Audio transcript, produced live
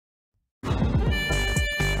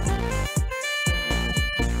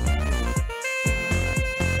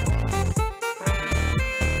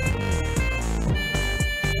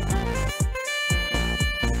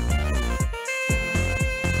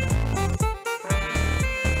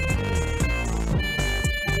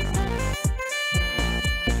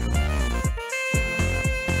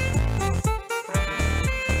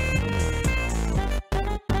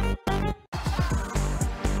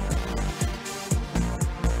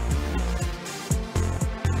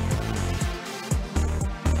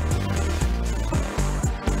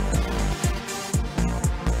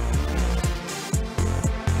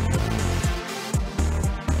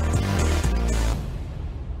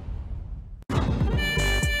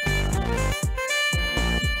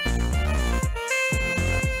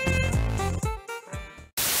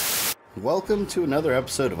Welcome to another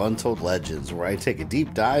episode of Untold Legends, where I take a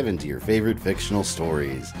deep dive into your favorite fictional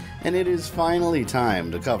stories. And it is finally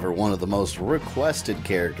time to cover one of the most requested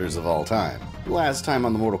characters of all time. Last time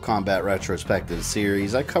on the Mortal Kombat Retrospective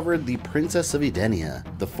series, I covered the Princess of Edenia,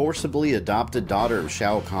 the forcibly adopted daughter of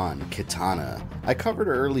Shao Kahn, Kitana. I covered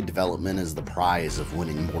her early development as the prize of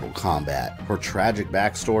winning Mortal Kombat, her tragic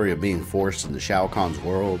backstory of being forced into Shao Kahn's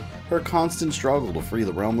world, her constant struggle to free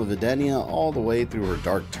the realm of Edenia, all the way through her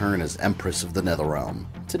dark turn as Empress of the Netherrealm.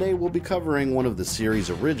 Today we'll be covering one of the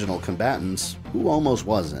series' original combatants, who almost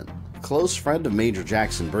wasn't. Close friend of Major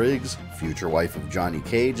Jackson Briggs, future wife of Johnny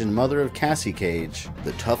Cage and mother of Cassie Cage,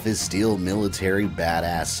 the tough as steel military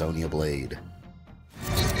badass Sonya Blade.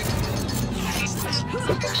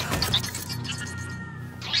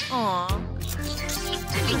 Aww.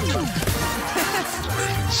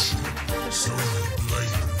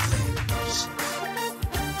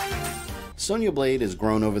 Sonya Blade has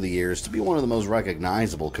grown over the years to be one of the most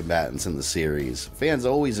recognizable combatants in the series. Fans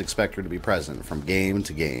always expect her to be present from game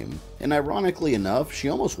to game. And ironically enough, she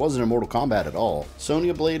almost wasn't in Mortal Kombat at all.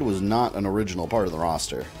 Sonya Blade was not an original part of the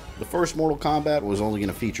roster. The first Mortal Kombat was only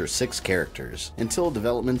going to feature 6 characters, until the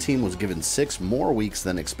development team was given 6 more weeks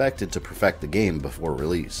than expected to perfect the game before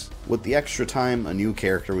release. With the extra time, a new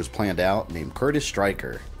character was planned out named Curtis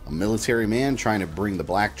Stryker, a military man trying to bring the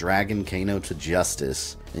Black Dragon Kano to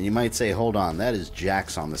justice. And you might say, hold on, that is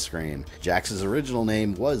Jax on the screen. Jax's original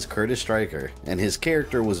name was Curtis Stryker, and his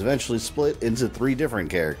character was eventually split into 3 different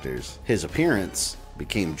characters. His appearance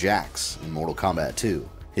became Jax in Mortal Kombat 2.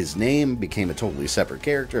 His name became a totally separate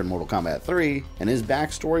character in Mortal Kombat 3, and his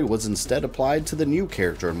backstory was instead applied to the new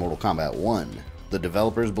character in Mortal Kombat 1. The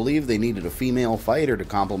developers believed they needed a female fighter to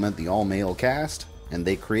complement the all-male cast, and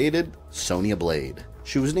they created Sonya Blade.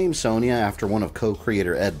 She was named Sonya after one of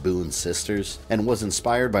co-creator Ed Boon's sisters, and was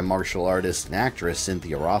inspired by martial artist and actress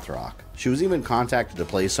Cynthia Rothrock. She was even contacted to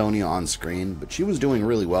play Sonya on screen, but she was doing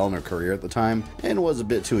really well in her career at the time, and was a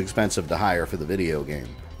bit too expensive to hire for the video game.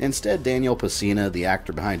 Instead, Daniel Pacina, the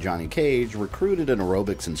actor behind Johnny Cage, recruited an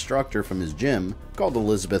aerobics instructor from his gym called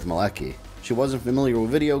Elizabeth Malecki. She wasn't familiar with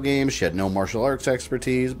video games, she had no martial arts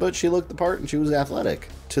expertise, but she looked the part and she was athletic.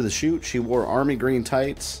 To the shoot, she wore army green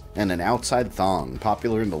tights and an outside thong,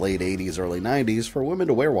 popular in the late 80s, early 90s for women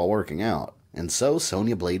to wear while working out. And so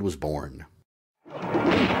Sonya Blade was born.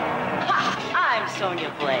 Ha! I'm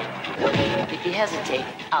Sonya Blade. If you hesitate,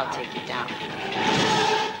 I'll take you down.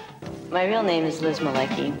 My real name is Liz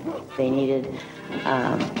Malecki. They needed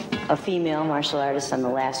a female martial artist on the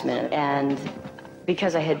last minute, and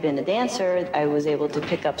because I had been a dancer, I was able to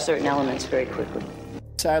pick up certain elements very quickly.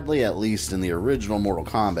 Sadly, at least in the original Mortal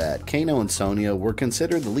Kombat, Kano and Sonya were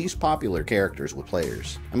considered the least popular characters with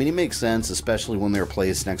players. I mean, it makes sense, especially when they were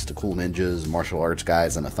placed next to cool ninjas, martial arts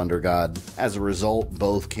guys, and a thunder god. As a result,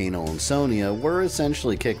 both Kano and Sonya were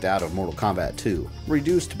essentially kicked out of Mortal Kombat 2,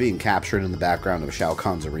 reduced to being captured in the background of Shao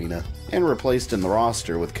Kahn's arena, and replaced in the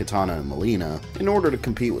roster with Kitana and Mileena in order to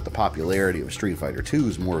compete with the popularity of Street Fighter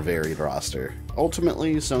II's more varied roster.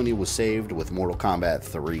 Ultimately, Sonya was saved with Mortal Kombat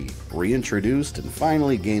 3, reintroduced and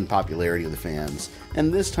finally gained popularity with the fans,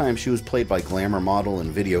 and this time she was played by glamour model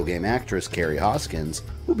and video game actress Carrie Hoskins,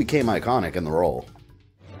 who became iconic in the role.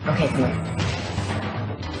 Okay, come here.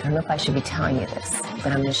 I don't know if I should be telling you this, but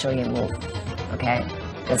I'm going to show you a move, okay?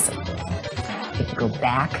 Listen. If you go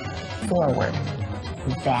back, forward,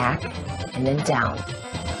 back, and then down,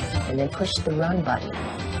 and then push the run button.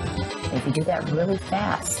 And if you do that really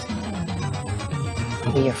fast,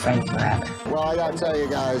 I'll be your friend forever. Well, I gotta tell you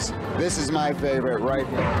guys, this is my favorite right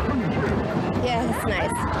here. Yeah, that's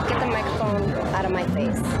nice. Get the microphone out of my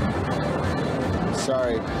face.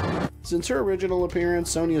 Sorry. Since her original appearance,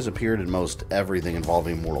 Sonya's appeared in most everything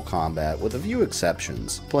involving Mortal Kombat, with a few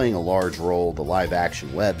exceptions, playing a large role in the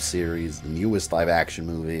live-action web series, the newest live-action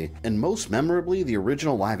movie, and most memorably the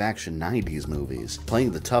original live-action 90s movies, playing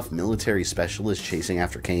the tough military specialist chasing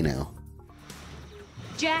after Kano.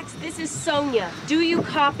 Jax, this is Sonya. Do you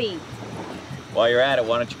copy? While you're at it,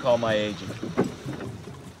 why don't you call my agent?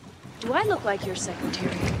 Do I look like your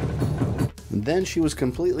secretary? And then she was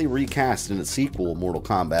completely recast in a sequel, Mortal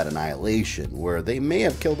Kombat Annihilation, where they may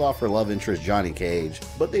have killed off her love interest Johnny Cage,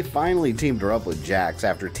 but they finally teamed her up with Jax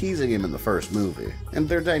after teasing him in the first movie, and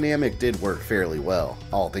their dynamic did work fairly well,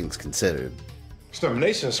 all things considered.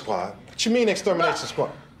 Extermination Squad? What you mean Extermination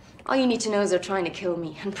Squad? All you need to know is they're trying to kill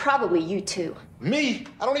me, and probably you too. Me?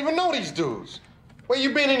 I don't even know these dudes. Where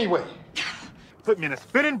you been anyway? Put me in a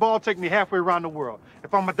spinning ball, take me halfway around the world.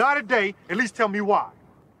 If I'm gonna die today, at least tell me why.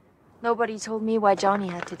 Nobody told me why Johnny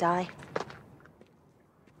had to die.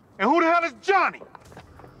 And who the hell is Johnny?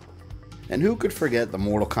 And who could forget the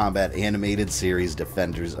Mortal Kombat animated series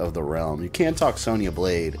Defenders of the Realm? You can't talk Sonya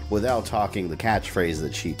Blade without talking the catchphrase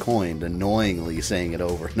that she coined, annoyingly saying it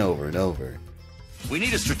over and over and over. We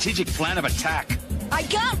need a strategic plan of attack. I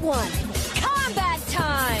got one! Combat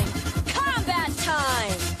time! Combat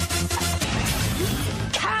time!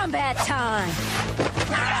 Combat time!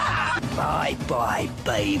 Bye-bye,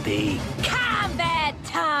 baby. Combat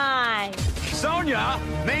time! Sonya,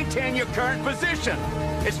 maintain your current position.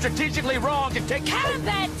 It's strategically wrong to take...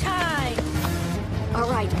 Combat time! All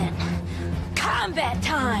right, then. Combat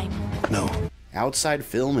time! No. Outside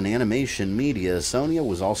film and animation media, Sonya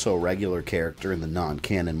was also a regular character in the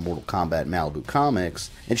non-canon Mortal Kombat Malibu comics,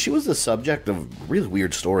 and she was the subject of really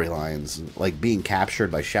weird storylines, like being captured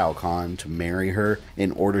by Shao Kahn to marry her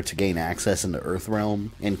in order to gain access into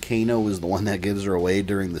Earthrealm, and Kano is the one that gives her away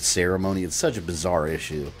during the ceremony. It's such a bizarre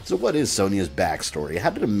issue. So what is Sonya's backstory?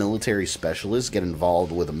 How did a military specialist get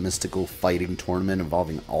involved with a mystical fighting tournament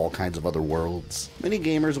involving all kinds of other worlds? Many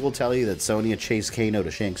gamers will tell you that Sonya chased Kano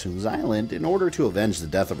to Shang Tsung's island in order to avenge the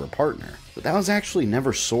death of her partner, but that was actually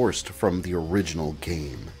never sourced from the original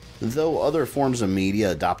game. Though other forms of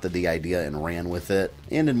media adopted the idea and ran with it,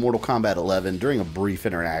 and in Mortal Kombat 11, during a brief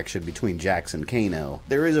interaction between Jax and Kano,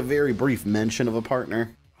 there is a very brief mention of a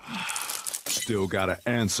partner. Still got an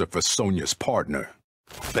answer for Sonya's partner.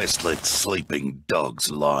 Best let sleeping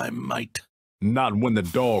dogs lie, mate. Not when the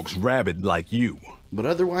dog's rabid like you. But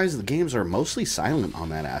otherwise, the games are mostly silent on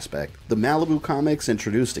that aspect. The Malibu comics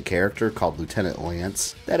introduced a character called Lieutenant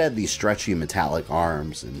Lance that had these stretchy metallic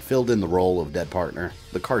arms and filled in the role of dead partner.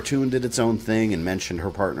 The cartoon did its own thing and mentioned her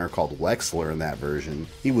partner called Wexler in that version.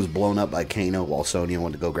 He was blown up by Kano while Sonya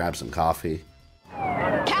went to go grab some coffee.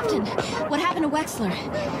 Captain, what happened to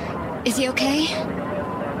Wexler? Is he okay?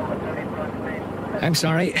 I'm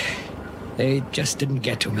sorry. They just didn't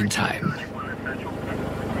get to him in time.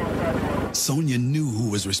 Sonya knew who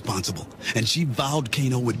was responsible, and she vowed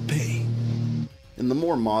Kano would pay. In the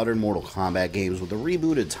more modern Mortal Kombat games with a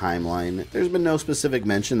rebooted timeline, there's been no specific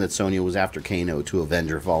mention that Sonya was after Kano to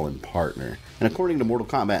avenge her fallen partner. And according to Mortal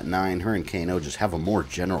Kombat 9, her and Kano just have a more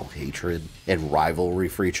general hatred and rivalry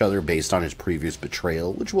for each other based on his previous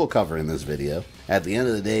betrayal, which we'll cover in this video. At the end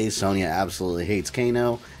of the day, Sonya absolutely hates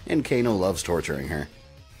Kano, and Kano loves torturing her.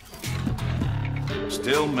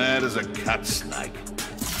 Still mad as a cut snake.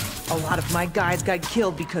 A lot of my guys got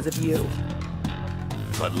killed because of you.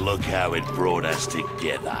 But look how it brought us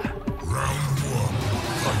together. Round one,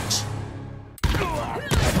 fight.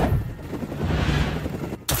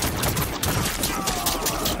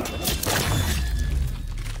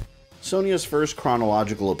 Sonya's first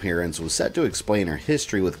chronological appearance was set to explain her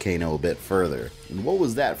history with Kano a bit further. And what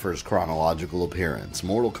was that first chronological appearance?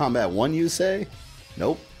 Mortal Kombat 1, you say?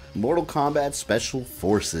 Nope. Mortal Kombat Special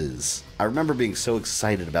Forces. I remember being so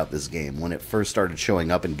excited about this game when it first started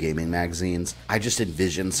showing up in gaming magazines. I just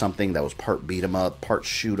envisioned something that was part beat 'em up, part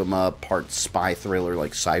shoot 'em up, part spy thriller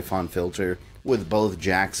like Siphon Filter, with both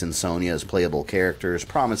Jax and Sonya as playable characters,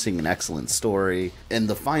 promising an excellent story, and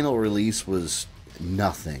the final release was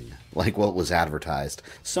nothing like what was advertised.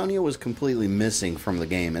 Sonya was completely missing from the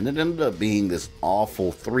game, and it ended up being this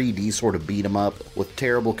awful 3D sort of beat 'em up with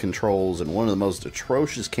terrible controls and one of the most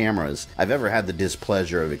atrocious cameras I've ever had the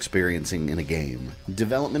displeasure of experiencing in a game.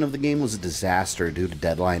 Development of the game was a disaster due to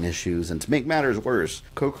deadline issues, and to make matters worse,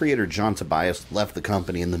 co-creator John Tobias left the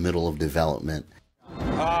company in the middle of development.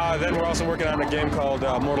 Then we're also working on a game called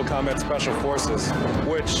Mortal Kombat Special Forces,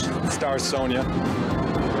 which stars Sonya.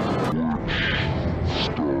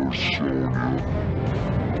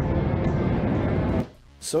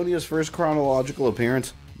 Sonya's first chronological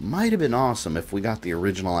appearance might have been awesome if we got the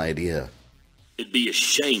original idea. It'd be a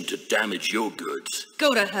shame to damage your goods.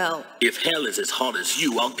 Go to hell. If hell is as hot as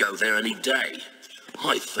you, I'll go there any day.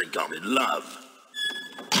 I think I'm in love.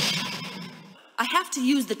 I have to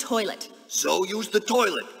use the toilet. So use the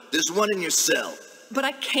toilet. There's one in your cell. But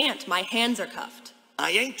I can't. My hands are cuffed.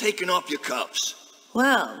 I ain't taking off your cuffs.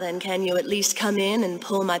 Well, then can you at least come in and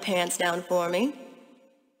pull my pants down for me?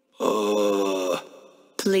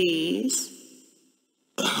 Please?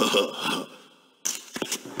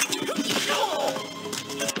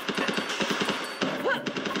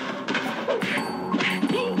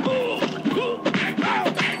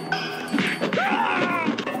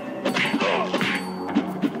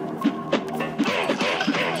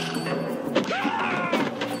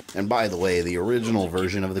 And by the way, the original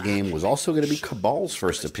version of the game was also going to be Cabal's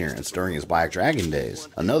first appearance during his Black Dragon days,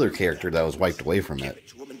 another character that was wiped away from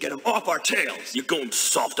it. Get him off our tails. You're going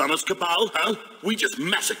soft on us, Cabal, huh? We just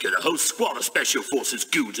massacred a whole squad of Special Forces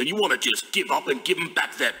goons, and you want to just give up and give them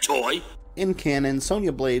back their toy? In canon,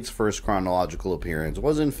 Sonya Blade's first chronological appearance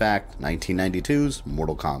was in fact 1992's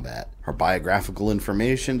Mortal Kombat. Her biographical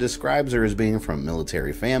information describes her as being from a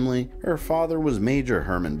military family. Her father was Major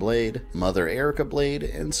Herman Blade, mother Erica Blade,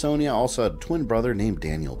 and Sonya also had a twin brother named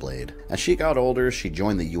Daniel Blade. As she got older, she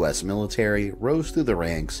joined the US military, rose through the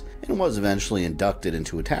ranks, and was eventually inducted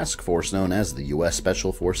into a task force known as the US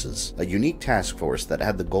Special Forces, a unique task force that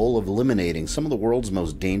had the goal of eliminating some of the world's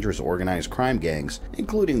most dangerous organized crime gangs,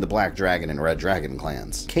 including the Black Dragon and Red Dragon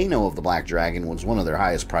clans. Kano of the Black Dragon was one of their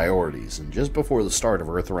highest priorities, and just before the start of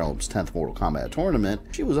Earthrealm's 10th Mortal Kombat tournament,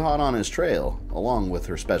 she was hot on his trail, along with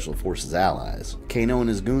her Special Forces allies. Kano and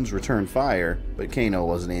his goons returned fire, but Kano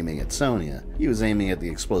wasn't aiming at Sonya, he was aiming at the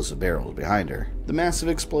explosive barrels behind her. The massive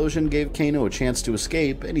explosion gave Kano a chance to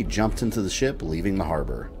escape, and he jumped into the ship, leaving the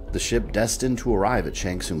harbor. The ship destined to arrive at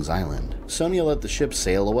Shang Tsung's island. Sonya let the ship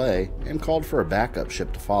sail away and called for a backup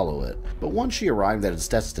ship to follow it. But once she arrived at its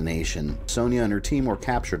destination, Sonya and her team were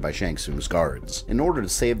captured by Shang Tsung's guards. In order to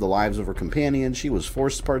save the lives of her companions, she was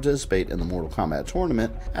forced to participate in the Mortal Kombat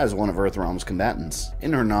tournament as one of Earthrealm's combatants.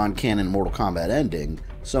 In her non-canon Mortal Kombat ending,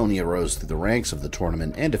 Sonya rose through the ranks of the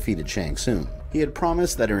tournament and defeated Shang Tsung. He had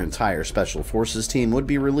promised that her entire Special Forces team would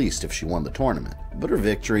be released if she won the tournament, but her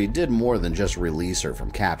victory did more than just release her from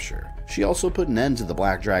capture. She also put an end to the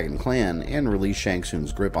Black Dragon clan and released Shang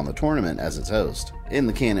Tsung's grip on the tournament as its host. In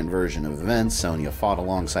the canon version of events, Sonya fought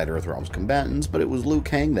alongside Earthrealm's combatants, but it was Liu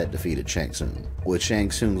Kang that defeated Shang Tsung. With Shang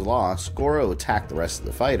Tsung's loss, Goro attacked the rest of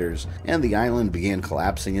the fighters, and the island began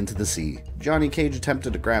collapsing into the sea. Johnny Cage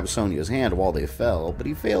attempted to grab Sonya's hand while they fell, but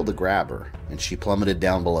he failed to grab her, and she plummeted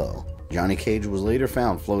down below. Johnny Cage was later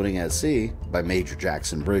found floating at sea by Major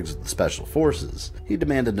Jackson Briggs of the Special Forces. He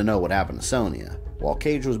demanded to know what happened to Sonya. While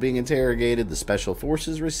Cage was being interrogated, the Special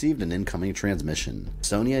Forces received an incoming transmission.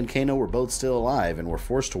 Sonya and Kano were both still alive and were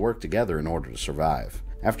forced to work together in order to survive.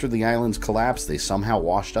 After the island's collapse, they somehow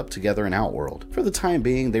washed up together in Outworld. For the time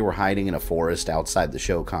being, they were hiding in a forest outside the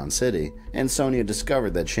Shokan City, and Sonya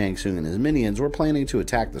discovered that Shang Tsung and his minions were planning to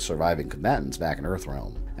attack the surviving combatants back in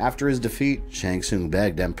Earthrealm. After his defeat, Shang Tsung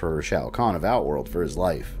begged Emperor Shao Kahn of Outworld for his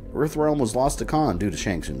life. Earthrealm was lost to Kahn due to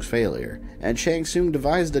Shang Tsung's failure, and Shang Tsung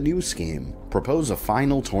devised a new scheme: propose a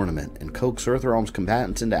final tournament and coax Earthrealm's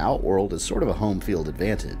combatants into Outworld as sort of a home field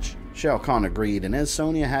advantage. Shao Kahn agreed, and as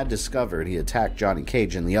Sonya had discovered, he attacked Johnny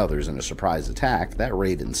Cage and the others in a surprise attack that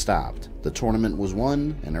Raiden stopped. The tournament was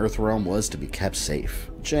won, and Earthrealm was to be kept safe.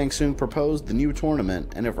 Shang Tsung proposed the new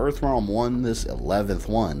tournament, and if Earthrealm won this 11th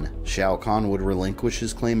one, Shao Kahn would relinquish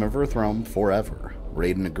his claim of Earthrealm forever.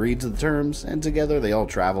 Raiden agreed to the terms, and together they all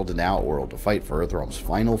traveled into Outworld to fight for Earthrealm's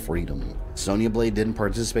final freedom. Sonya Blade didn't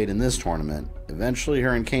participate in this tournament. Eventually,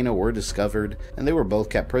 her and Kano were discovered, and they were both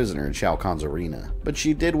kept prisoner in Shao Kahn's arena. But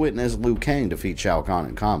she did witness Liu Kang defeat Shao Kahn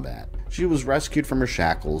in combat. She was rescued from her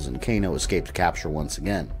shackles, and Kano escaped capture once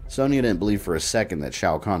again. Sonya didn't believe for a second that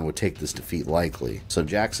Shao Kahn would take this defeat lightly, so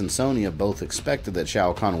Jax and Sonya both expected that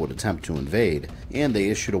Shao Kahn would attempt to invade, and they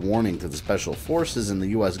issued a warning to the Special Forces and the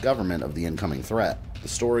US government of the incoming threat. The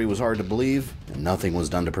story was hard to believe, and nothing was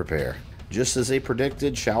done to prepare. Just as they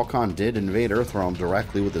predicted, Shao Kahn did invade Earthrealm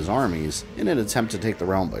directly with his armies in an attempt to take the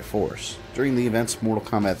realm by force. During the events of Mortal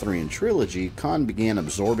Kombat 3 and Trilogy, Kahn began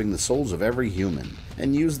absorbing the souls of every human,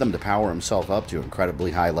 and used them to power himself up to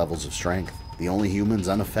incredibly high levels of strength. The only humans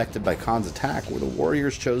unaffected by Kahn's attack were the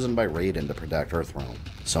warriors chosen by Raiden to protect Earthrealm,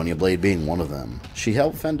 Sonya Blade being one of them. She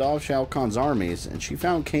helped fend off Shao Kahn's armies, and she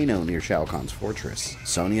found Kano near Shao Kahn's fortress.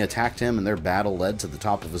 Sonya attacked him, and their battle led to the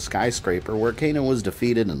top of a skyscraper where Kano was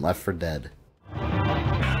defeated and left for dead.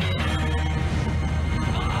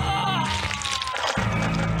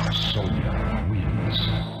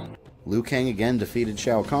 Liu Kang again defeated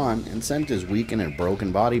Shao Kahn and sent his weakened and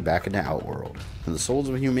broken body back into Outworld, and the souls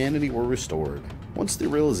of humanity were restored. Once the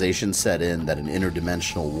realization set in that an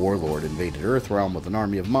interdimensional warlord invaded Earthrealm with an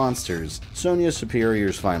army of monsters, Sonya's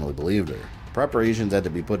superiors finally believed her. Preparations had to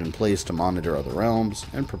be put in place to monitor other realms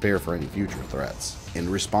and prepare for any future threats. In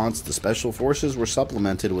response, the Special Forces were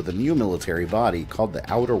supplemented with a new military body called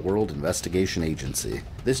the Outer World Investigation Agency.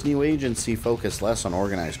 This new agency focused less on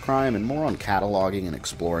organized crime and more on cataloging and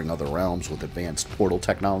exploring other realms with advanced portal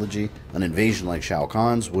technology. An invasion like Shao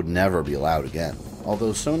Kahn's would never be allowed again.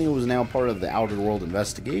 Although Sonya was now part of the Outer World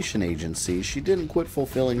Investigation Agency, she didn't quit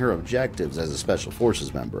fulfilling her objectives as a Special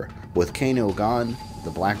Forces member. With Kano gone,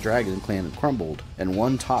 the Black Dragon clan had crumbled, and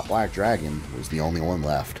one top Black Dragon was the only one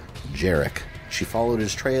left: Jarek. She followed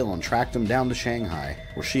his trail and tracked him down to Shanghai,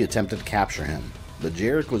 where she attempted to capture him. But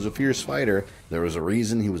Jarek was a fierce fighter. There was a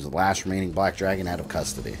reason he was the last remaining Black Dragon out of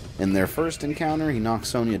custody. In their first encounter, he knocked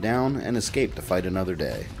Sonya down and escaped to fight another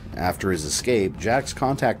day. After his escape, Jax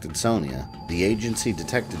contacted Sonya. The agency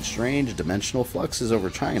detected strange dimensional fluxes over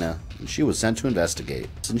China, and she was sent to investigate.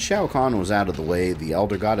 Since Shao Kahn was out of the way, the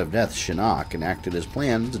Elder God of Death, Shinnok, enacted his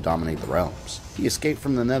plan to dominate the realms. He escaped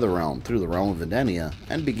from the Netherrealm through the realm of Edenia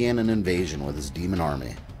and began an invasion with his demon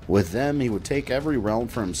army. With them, he would take every realm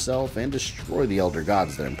for himself and destroy the Elder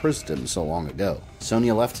Gods that imprisoned him so long ago.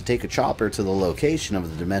 Sonya left to take a chopper to the location of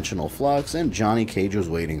the dimensional flux, and Johnny Cage was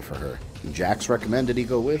waiting for her. Jax recommended he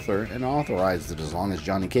go with her and authorized it as long as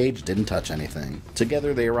Johnny Cage didn't touch anything.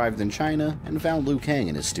 Together they arrived in China and found Liu Kang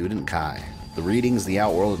and his student Kai. The readings the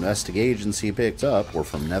Outworld Investigation Agency picked up were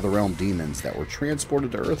from Netherrealm demons that were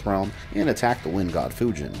transported to Earthrealm and attacked the Wind God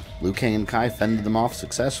Fujin. Liu Kang and Kai fended them off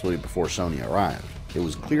successfully before Sonya arrived. It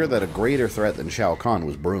was clear that a greater threat than Shao Kahn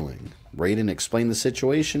was brewing. Raiden explained the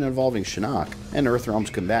situation involving Shinnok, and Earthrealm's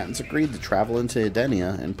combatants agreed to travel into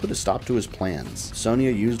Edenia and put a stop to his plans.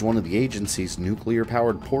 Sonya used one of the agency's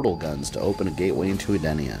nuclear-powered portal guns to open a gateway into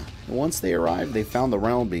Edenia. And once they arrived, they found the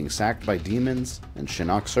realm being sacked by demons, and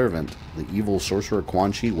Shinnok's servant, the evil sorcerer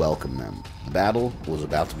Quan Chi, welcomed them. The battle was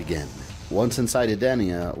about to begin. Once inside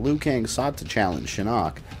Edenia, Liu Kang sought to challenge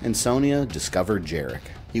Shinnok, and Sonya discovered Jarek.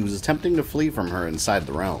 He was attempting to flee from her inside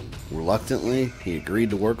the realm. Reluctantly, he agreed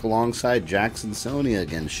to work alongside Jax and Sonya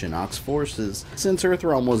against Shinnok's forces, since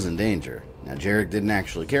Earthrealm was in danger. Now, Jarek didn't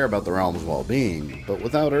actually care about the realm's well-being, but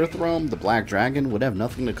without Earthrealm, the Black Dragon would have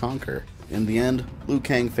nothing to conquer. In the end, Liu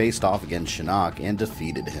Kang faced off against Shinnok and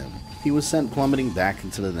defeated him. He was sent plummeting back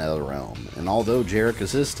into the Netherrealm, and although Jarek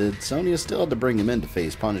assisted, Sonya still had to bring him in to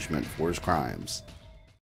face punishment for his crimes.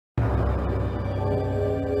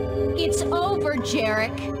 It's over,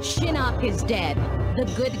 Jarek. Shinnok is dead. The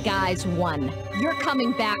good guys won. You're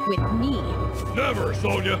coming back with me. Never,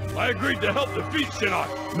 Sonya. I agreed to help defeat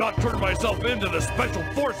Shinnok, not turn myself into the Special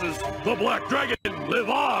Forces. The Black Dragon, live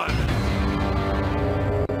on!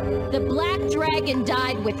 The Black Dragon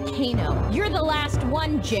died with Kano. You're the last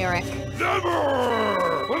one, Jarek.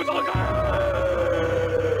 Never!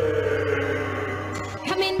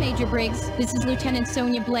 Come in, Major Briggs. This is Lieutenant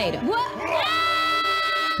Sonya Blade. What?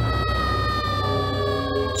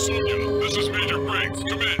 Sonya, this is Major Briggs.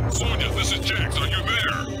 Come in. Sonya, this is Jax. Are you there?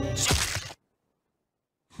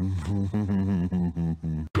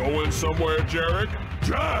 Going somewhere, Jarek?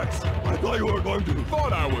 Jax! I thought you were going to...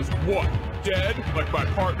 Thought I was what? Dead? Like my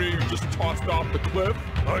partner you just tossed off the cliff?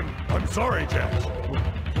 I'm sorry, Jax.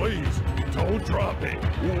 Please, don't drop me.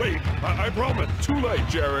 Wait, I promise. Too late,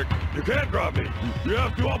 Jarek. You can't drop me. You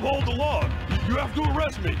have to uphold the law. You have to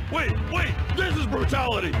arrest me. Wait, this is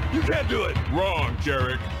brutality. You can't do it. Wrong,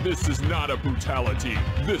 Jarek. This is not a brutality.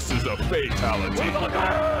 This is a fatality.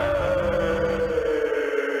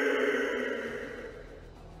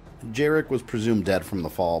 Jarek was presumed dead from the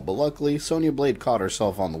fall, but luckily, Sonya Blade caught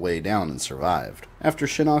herself on the way down and survived. After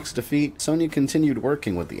Shinnok's defeat, Sonya continued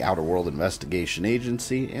working with the Outer World Investigation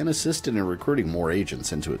Agency and assisted in recruiting more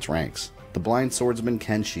agents into its ranks. The blind swordsman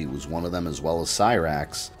Kenshi was one of them, as well as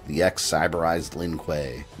Cyrax, the ex-cyberized Lin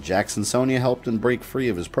Kuei. Jax and Sonya helped him break free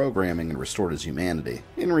of his programming and restored his humanity.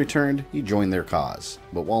 In return, he joined their cause.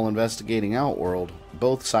 But while investigating Outworld,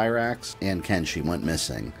 both Cyrax and Kenshi went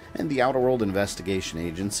missing, and the Outer World Investigation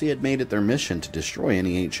Agency had made it their mission to destroy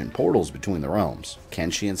any ancient portals between the realms.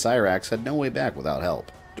 Kenshi and Cyrax had no way back without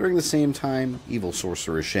help. During the same time, evil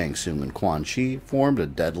sorcerers Shang Tsung and Quan Chi formed a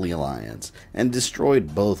deadly alliance, and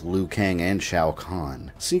destroyed both Liu Kang and Shao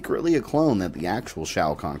Kahn, secretly a clone that the actual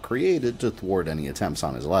Shao Kahn created to thwart any attempts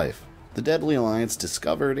on his life. The Deadly Alliance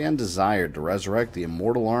discovered and desired to resurrect the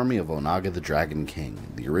immortal army of Onaga the Dragon King,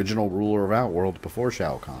 the original ruler of Outworld before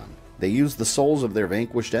Shao Kahn. They used the souls of their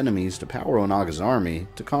vanquished enemies to power Onaga's army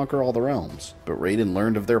to conquer all the realms, but Raiden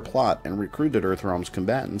learned of their plot and recruited Earthrealm's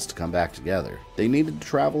combatants to come back together. They needed to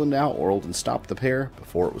travel into Outworld and stop the pair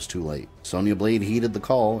before it was too late. Sonya Blade heeded the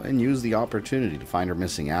call and used the opportunity to find her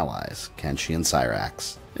missing allies, Kenshi and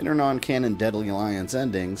Cyrax. In her non-canon Deadly Alliance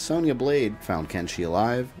ending, Sonya Blade found Kenshi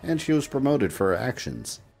alive, and she was promoted for her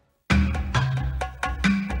actions.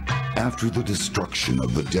 After the destruction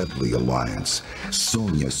of the Deadly Alliance,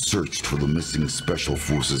 Sonya searched for the missing Special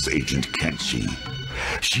Forces agent Kenshi.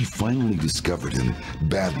 She finally discovered him,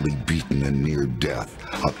 badly beaten and near death,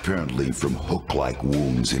 apparently from hook-like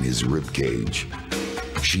wounds in his ribcage.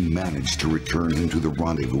 She managed to return him to the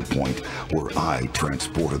rendezvous point where I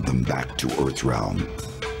transported them back to Earthrealm.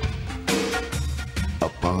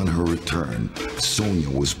 Upon her return, Sonya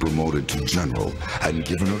was promoted to General and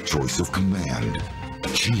given a choice of command.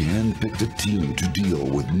 She handpicked a team to deal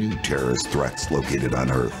with new terrorist threats located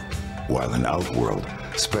on Earth, while in Outworld,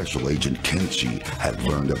 Special Agent Kenshi had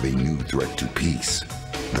learned of a new threat to peace.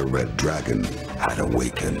 The Red Dragon had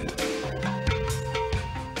awakened.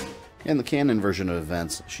 In the canon version of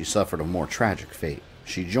events, she suffered a more tragic fate.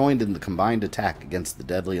 She joined in the combined attack against the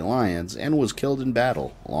Deadly Alliance and was killed in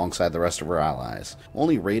battle alongside the rest of her allies.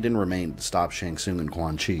 Only Raiden remained to stop Shang Tsung and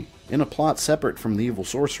Quan Chi. In a plot separate from the evil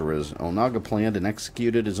sorcerers, Onaga planned and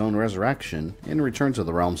executed his own resurrection and returned to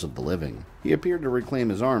the realms of the living. He appeared to reclaim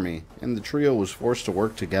his army, and the trio was forced to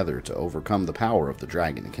work together to overcome the power of the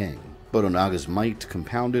Dragon King. But Onaga's might,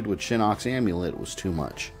 compounded with Shinnok's amulet, was too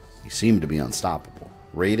much. He seemed to be unstoppable.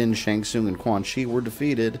 Raiden, Shang Tsung, and Quan Chi were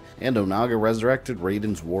defeated, and Onaga resurrected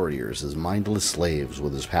Raiden's warriors as mindless slaves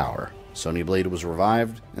with his power. Sonya Blade was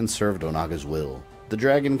revived and served Onaga's will. The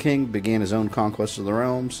Dragon King began his own conquest of the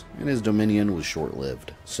realms, and his dominion was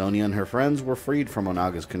short-lived. Sonya and her friends were freed from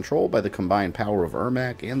Onaga's control by the combined power of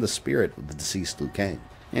Ermac and the spirit of the deceased Liu Kang.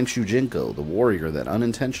 And Shujinko, the warrior that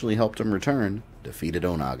unintentionally helped him return, defeated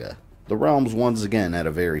Onaga. The realms once again had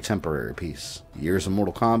a very temporary peace. Years of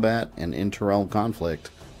Mortal Kombat and inter-realm conflict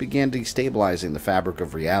began destabilizing the fabric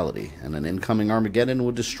of reality, and an incoming Armageddon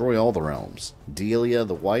would destroy all the realms. Delia,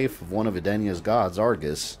 the wife of one of Edenia's gods,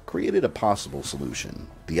 Argus, created a possible solution: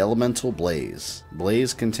 the elemental Blaze.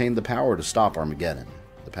 Blaze contained the power to stop Armageddon,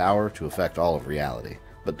 the power to affect all of reality.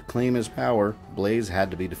 But to claim his power, Blaze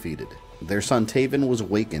had to be defeated. Their son Taven was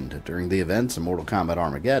awakened during the events of Mortal Kombat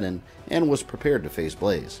Armageddon and was prepared to face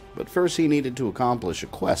Blaze. But first he needed to accomplish a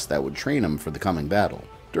quest that would train him for the coming battle.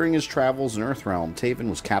 During his travels in Earthrealm, Taven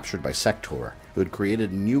was captured by Sector, who had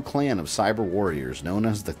created a new clan of cyber warriors known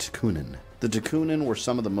as the Takunin. The Takunin were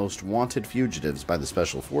some of the most wanted fugitives by the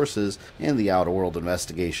Special Forces and the Outer World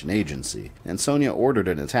Investigation Agency, and Sonya ordered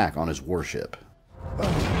an attack on his warship.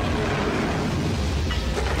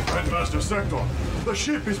 Grandmaster Sector, the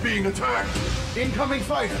ship is being attacked! Incoming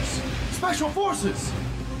fighters! Special forces!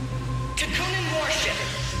 Takunin warship,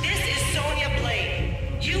 this is Sonya Blade.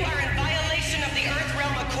 You are in violation of the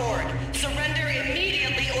Earthrealm Accord. Surrender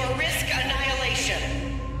immediately or risk annihilation.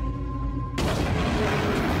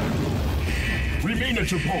 Remain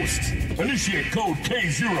at your posts. Initiate code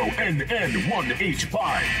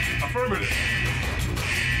K0NN1H5. Affirmative.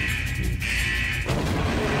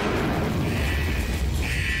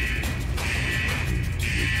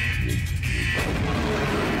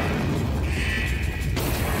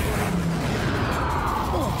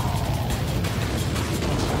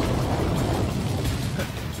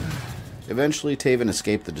 Eventually, Taven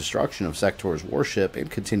escaped the destruction of Sector's warship and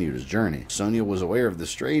continued his journey. Sonya was aware of the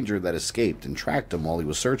stranger that escaped and tracked him while he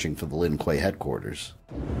was searching for the Lin Kuei headquarters.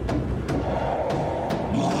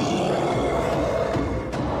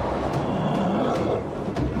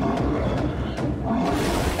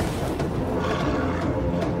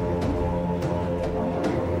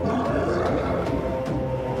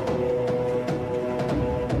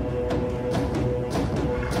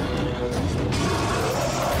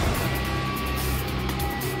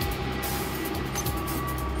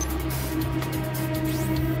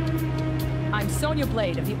 Sonya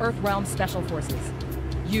Blade of the Earthrealm Special Forces.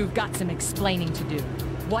 You've got some explaining to do.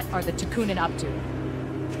 What are the Takunin up to?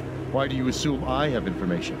 Why do you assume I have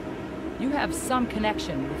information? You have some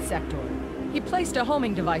connection with Sector. He placed a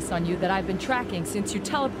homing device on you that I've been tracking since you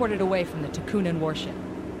teleported away from the Takunin warship.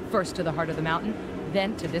 First to the heart of the mountain,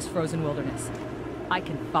 then to this frozen wilderness. I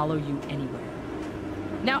can follow you anywhere.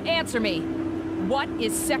 Now answer me! What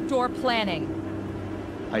is Sector planning?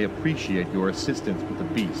 I appreciate your assistance with the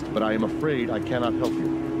beast, but I am afraid I cannot help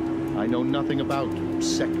you. I know nothing about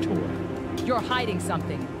Sector. You're hiding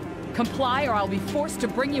something. Comply or I'll be forced to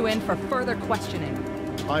bring you in for further questioning.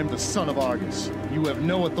 I'm the son of Argus. You have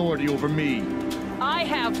no authority over me. I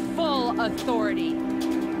have full authority.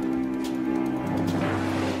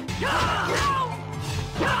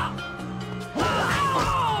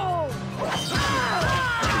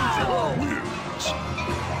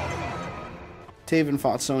 Taven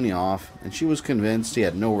fought Sonya off, and she was convinced he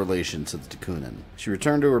had no relation to the Takunin. She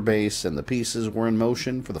returned to her base, and the pieces were in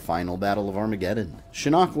motion for the final battle of Armageddon.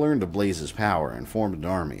 Shinnok learned of Blaze's power and formed an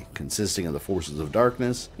army, consisting of the forces of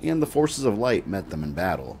darkness, and the forces of light met them in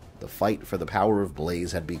battle. The fight for the power of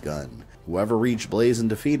Blaze had begun. Whoever reached Blaze and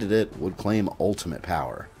defeated it would claim ultimate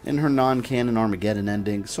power. In her non-canon Armageddon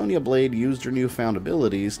ending, Sonya Blade used her newfound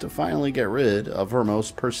abilities to finally get rid of her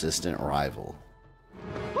most persistent rival.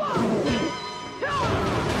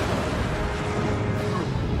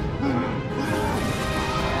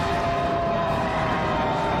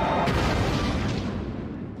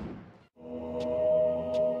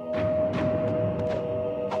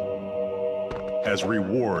 As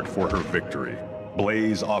reward for her victory,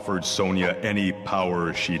 Blaze offered Sonya any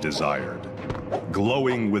power she desired.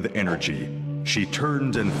 Glowing with energy, she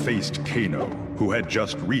turned and faced Kano, who had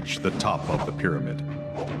just reached the top of the pyramid.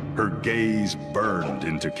 Her gaze burned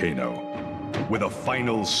into Kano. With a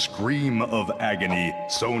final scream of agony,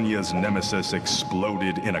 Sonya's nemesis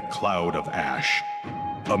exploded in a cloud of ash.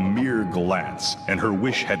 A mere glance, and her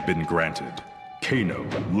wish had been granted. Kano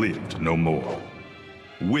lived no more.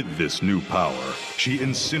 With this new power, she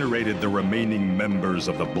incinerated the remaining members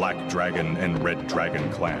of the Black Dragon and Red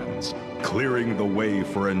Dragon clans, clearing the way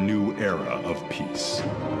for a new era of peace.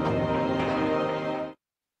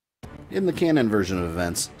 In the canon version of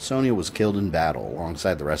events, Sonya was killed in battle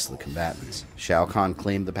alongside the rest of the combatants. Shao Kahn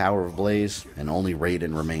claimed the power of Blaze, and only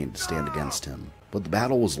Raiden remained to stand against him. But the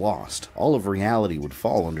battle was lost. All of reality would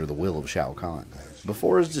fall under the will of Shao Kahn.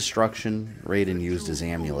 Before his destruction, Raiden used his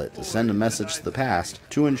amulet to send a message to the past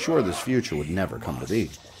to ensure this future would never come to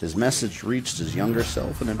be. His message reached his younger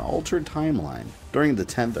self in an altered timeline during the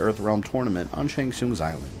 10th Earthrealm tournament on Shang Tsung's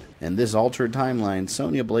island. In this altered timeline,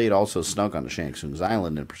 Sonya Blade also snuck onto Shang Tsung's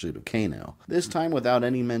island in pursuit of Kano, this time without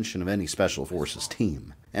any mention of any Special Forces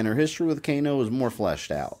team. And her history with Kano is more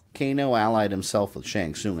fleshed out. Kano allied himself with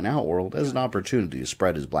Shang Tsung in Outworld as an opportunity to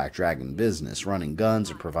spread his Black Dragon business, running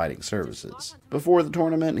guns and providing services. Before the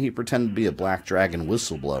tournament, he pretended to be a Black Dragon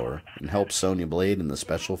whistleblower and helped Sonya Blade and the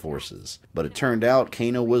Special Forces. But it turned out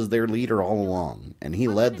Kano was their leader all along, and he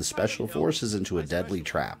led the Special Forces into a deadly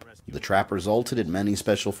trap. The trap resulted in many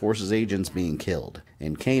Special Forces agents being killed,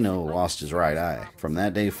 and Kano lost his right eye. From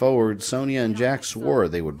that day forward, Sonya and Jack swore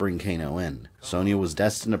they would bring Kano in. Sonya was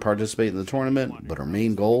destined to participate in the tournament, but her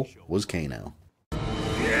main goal was Kano.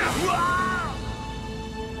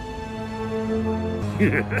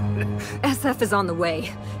 SF is on the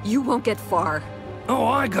way. You won't get far. Oh,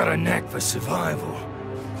 I got a knack for survival.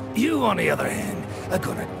 You, on the other hand, are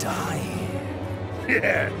gonna die.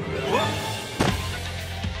 Yeah.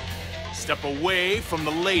 Step away from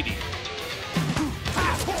the lady.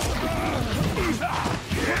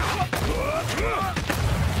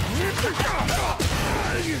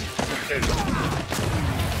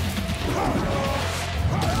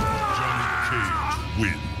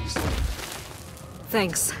 Wins.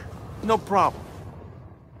 Thanks. No problem.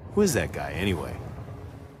 Who is that guy, anyway?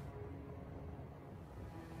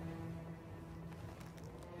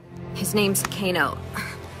 His name's Kano.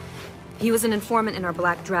 He was an informant in our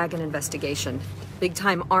Black Dragon investigation.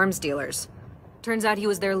 Big-time arms dealers. Turns out he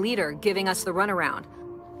was their leader, giving us the runaround.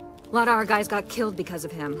 A lot of our guys got killed because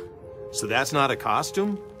of him. So that's not a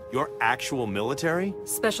costume? You're actual military?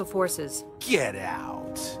 Special Forces. Get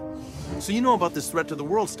out. So you know about this threat to the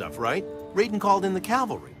world stuff, right? Raiden called in the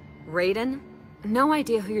cavalry. Raiden? No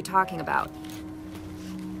idea who you're talking about.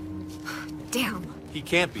 Damn. He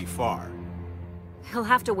can't be far. He'll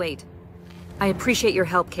have to wait. I appreciate your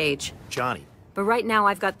help, Cage. Johnny. But right now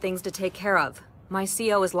I've got things to take care of. My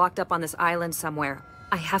CO is locked up on this island somewhere.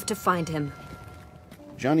 I have to find him.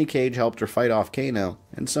 Johnny Cage helped her fight off Kano,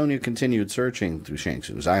 and Sonya continued searching through Shang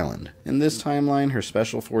Tsung's island. In this timeline, her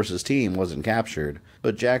Special Forces team wasn't captured,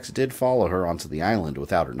 but Jax did follow her onto the island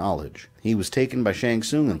without her knowledge. He was taken by Shang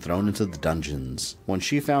Tsung and thrown into the dungeons. When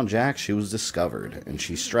she found Jax, she was discovered, and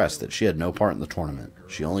she stressed that she had no part in the tournament.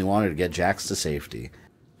 She only wanted to get Jax to safety.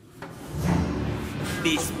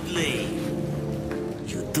 Miss Blade,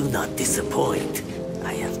 you do not disappoint.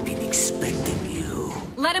 I have been expecting you.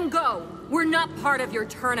 Let him go! We're not part of your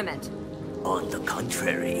tournament. On the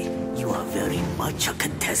contrary, you are very much a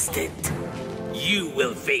contestant. You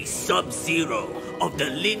will face Sub-Zero of the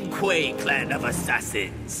Lin Kuei clan of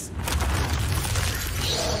assassins.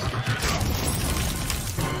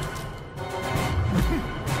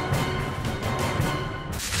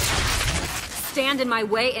 Stand in my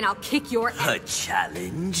way and I'll kick your ass. A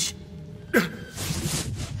challenge?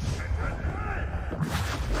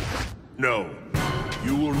 No.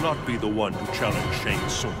 You will not be the one to challenge Shang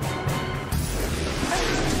Tsung.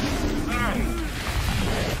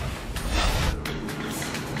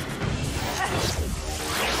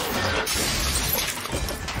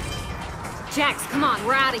 Jax, come on,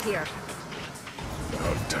 we're out of here.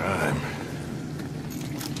 About time.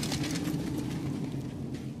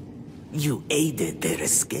 You aided their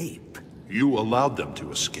escape. You allowed them to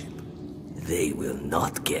escape. They will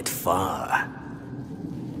not get far.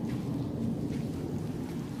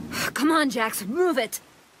 Come on, Jax, move it.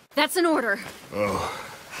 That's an order. Oh,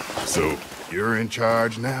 so you're in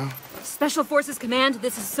charge now? Special Forces Command,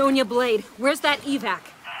 this is Sonya Blade. Where's that evac?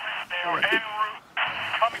 They are en route.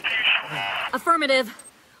 Coming to you shortly. Affirmative.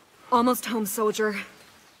 Almost home, soldier.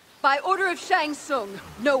 By order of Shang Tsung,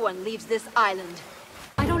 no one leaves this island.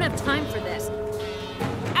 I don't have time for this.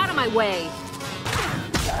 Out of my way.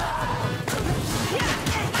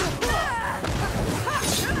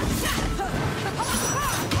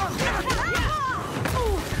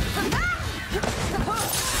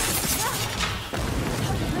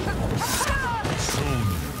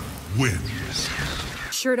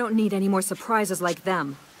 sure don't need any more surprises like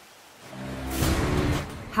them.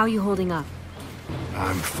 How you holding up?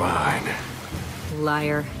 I'm fine.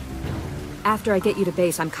 Liar. After I get you to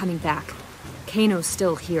base, I'm coming back. Kano's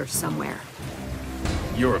still here somewhere.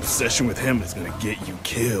 Your obsession with him is gonna get you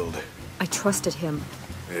killed. I trusted him.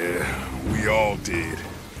 Yeah, we all did.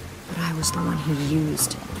 But I was the one he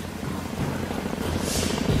used.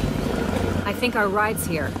 I think our ride's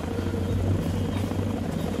here.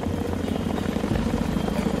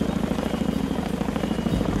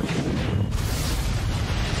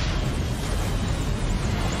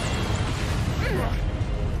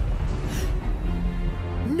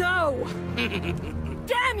 No!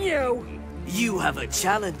 Damn you! You have a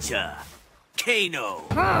challenger, Kano.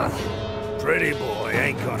 Pretty boy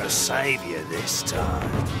ain't gonna save you this time.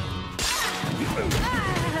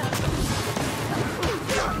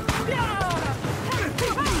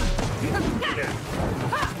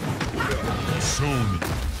 Sonya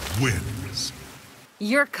wins.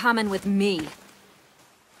 You're coming with me.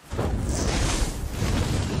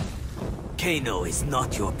 Kano is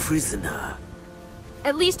not your prisoner.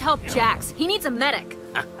 At least help Jax. He needs a medic.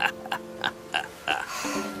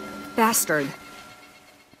 Bastard.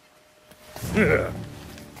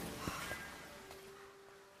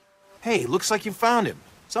 Hey, looks like you found him.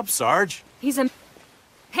 What's up, Sarge? He's a...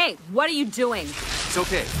 Hey, what are you doing? It's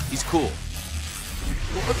okay. He's cool.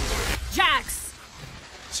 Jax!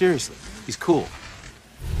 Seriously, he's cool.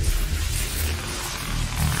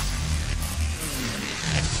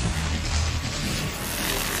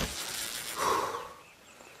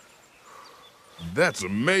 That's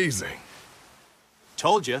amazing.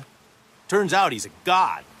 Told you. Turns out he's a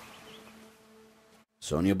god.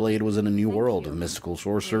 Sonya Blade was in a new world of mystical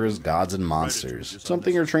sorcerers, gods, and monsters,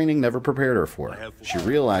 something her training never prepared her for. She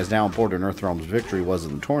realized how important Earthrealm's victory was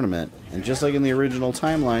in the tournament, and just like in the original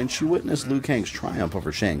timeline, she witnessed Liu Kang's triumph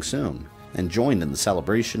over Shang Tsung, and joined in the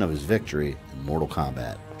celebration of his victory in Mortal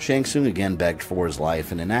Kombat. Shang Tsung again begged for his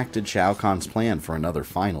life and enacted Shao Kahn's plan for another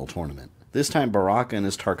final tournament. This time Baraka and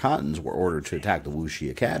his Tarkatans were ordered to attack the Wuxi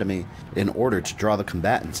Academy in order to draw the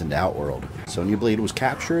combatants into Outworld. Sonya Blade was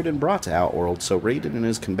captured and brought to Outworld, so Raiden and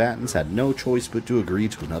his combatants had no choice but to agree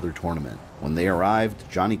to another tournament. When they arrived,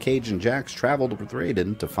 Johnny Cage and Jax traveled with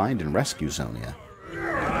Raiden to find and rescue Sonya.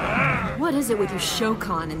 What is it with you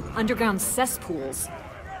Shokan and underground cesspools?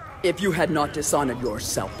 If you had not dishonored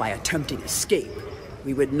yourself by attempting escape,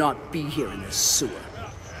 we would not be here in this sewer.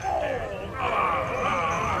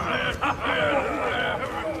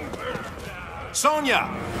 Sonya!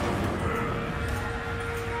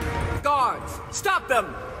 Guards, stop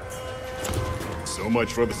them! So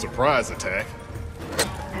much for the surprise attack.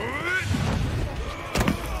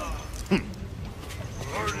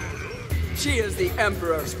 She is the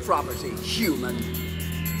Emperor's property, human.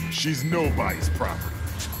 She's nobody's property.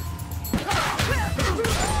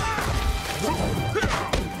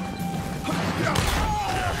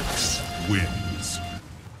 Wins.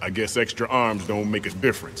 I guess extra arms don't make a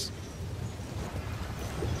difference.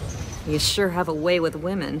 You sure have a way with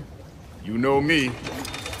women. You know me.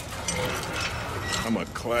 I'm a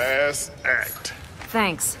class act.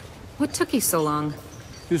 Thanks. What took you so long?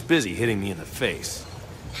 He was busy hitting me in the face.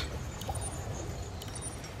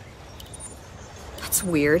 That's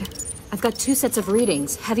weird. I've got 2 sets of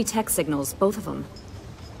readings, heavy tech signals, both of them.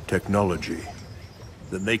 Technology.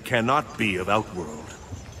 Then they cannot be of Outworld.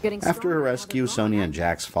 After her rescue, Sonya and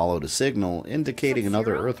Jax followed a signal indicating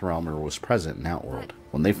another Earthrealmer was present in Outworld.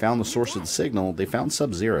 When they found the source of the signal, they found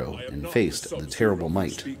Sub-Zero and faced the terrible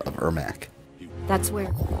might of Ermac. That's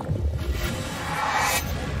where...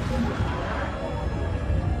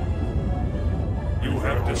 You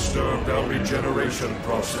have disturbed our regeneration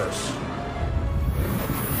process.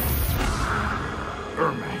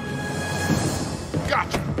 Ermac.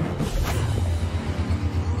 Gotcha!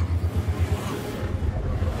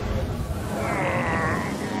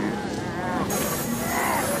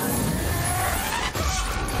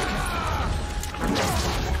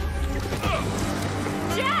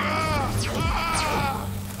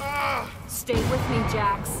 Stay with me,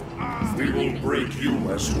 Jax. We will break you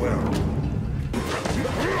as well.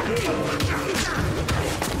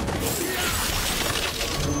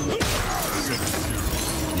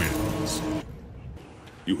 Wins.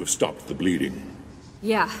 You have stopped the bleeding.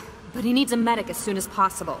 Yeah, but he needs a medic as soon as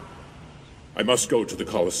possible. I must go to the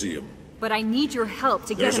Colosseum. But I need your help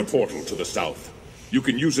to get There's him a portal to the south. You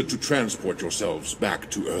can use it to transport yourselves back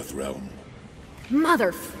to Earthrealm.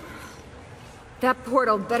 Mother... That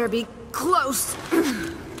portal better be close.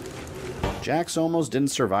 Jax almost didn't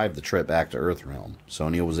survive the trip back to Earthrealm.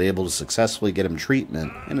 Sonya was able to successfully get him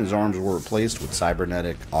treatment, and his arms were replaced with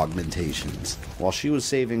cybernetic augmentations. While she was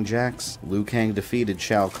saving Jax, Liu Kang defeated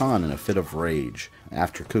Shao Kahn in a fit of rage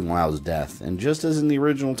after Kung Lao's death, and just as in the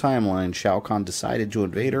original timeline, Shao Kahn decided to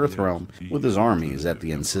invade Earthrealm with his armies at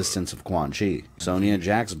the insistence of Quan Chi. Sonya and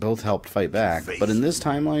Jax both helped fight back, but in this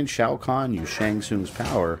timeline, Shao Kahn used Shang Tsung's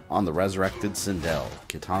power on the resurrected Sindel,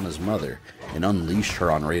 Kitana's mother, and unleashed her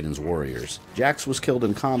on Raiden's warriors. Jax was killed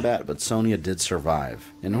in combat, but Sonya did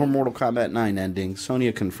survive. In her Mortal Kombat 9 ending,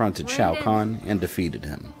 Sonya confronted Shao Kahn and defeated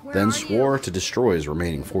him, then swore to destroy his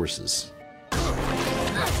remaining forces.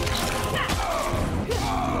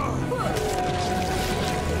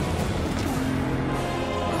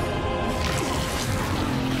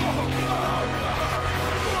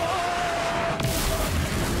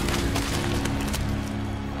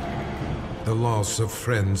 The loss of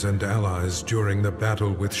friends and allies during the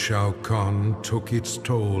battle with Shao Kahn took its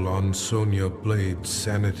toll on Sonya Blade's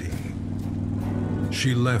sanity.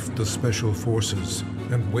 She left the Special Forces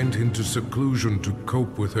and went into seclusion to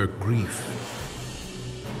cope with her grief.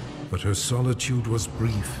 But her solitude was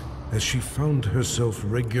brief, as she found herself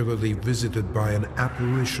regularly visited by an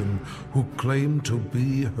apparition who claimed to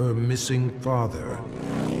be her missing father.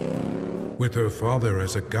 With her father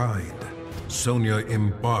as a guide, Sonya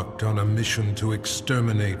embarked on a mission to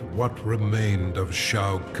exterminate what remained of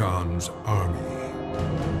Shao Kahn's army.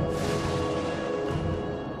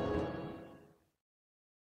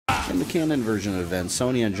 In the canon version of events,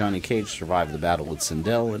 Sonya and Johnny Cage survived the battle with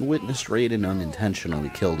Sindel and witnessed Raiden unintentionally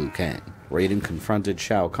kill Liu Kang. Raiden confronted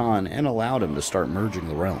Shao Kahn and allowed him to start merging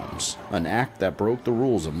the realms, an act that broke the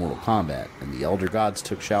rules of Mortal Kombat, and the Elder Gods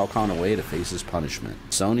took Shao Kahn away to face his punishment.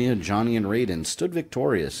 Sonya, Johnny, and Raiden stood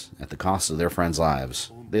victorious at the cost of their friends' lives.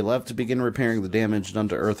 They left to begin repairing the damage done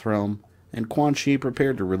to Earthrealm, and Quan Chi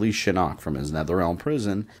prepared to release Shinnok from his Netherrealm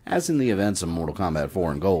prison, as in the events of Mortal Kombat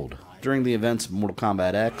 4 and Gold. During the events of Mortal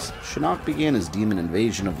Kombat X, Shinnok began his demon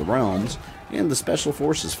invasion of the realms, and the Special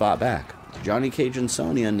Forces fought back. Johnny Cage and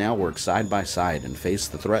Sonya now work side by side and face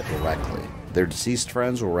the threat directly. Their deceased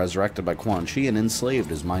friends were resurrected by Quan Chi and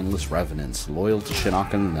enslaved as mindless revenants, loyal to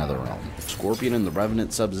Shinnok and the Netherrealm. Scorpion and the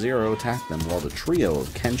Revenant Sub-Zero attacked them, while the trio of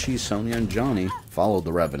Kenshi, Sonya, and Johnny followed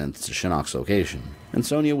the Revenants to Shinnok's location. And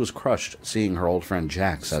Sonya was crushed, seeing her old friend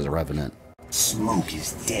Jax as a Revenant. Smoke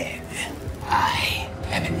is dead. I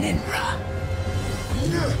am an Ninra.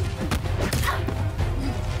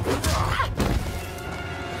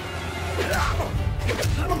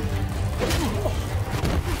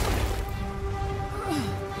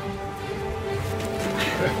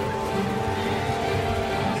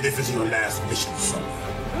 This is your last mission, son.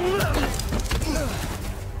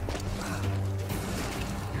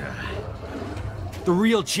 The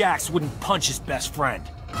real Jax wouldn't punch his best friend.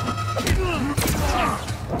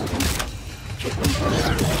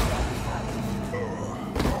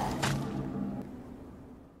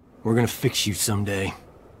 We're gonna fix you someday.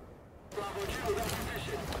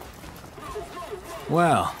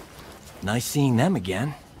 Well, nice seeing them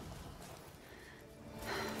again.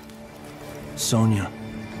 Sonya,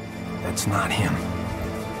 that's not him.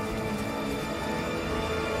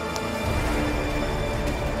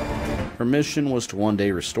 Her mission was to one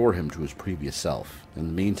day restore him to his previous self. In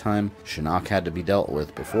the meantime, Shinnok had to be dealt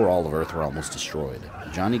with before all of Earthrealm was destroyed.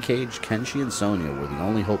 Johnny Cage, Kenshi, and Sonya were the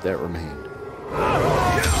only hope that remained.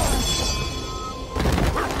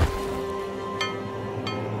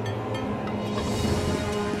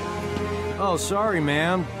 Oh, sorry,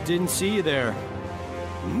 ma'am. Didn't see you there.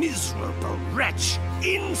 Miserable wretch!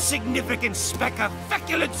 Insignificant speck of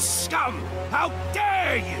feculent scum! How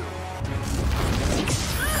dare you!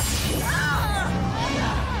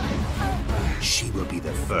 She will be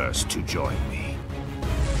the first to join me.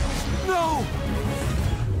 No!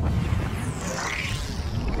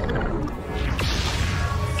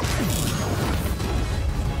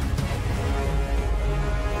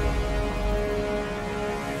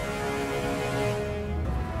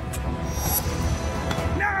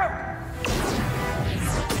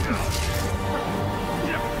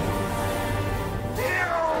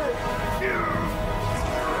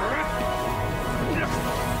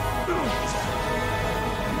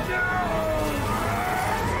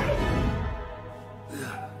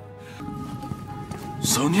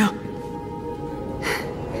 Sonya?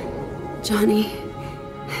 Johnny...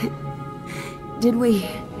 Did we...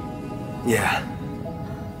 Yeah.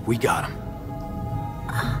 We got him.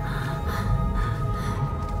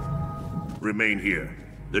 Remain here.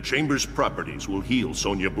 The Chamber's properties will heal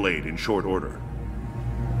Sonya Blade in short order.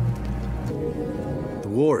 The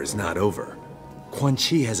war is not over. Quan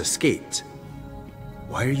Chi has escaped.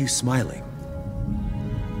 Why are you smiling?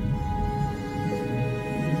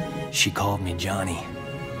 She called me Johnny.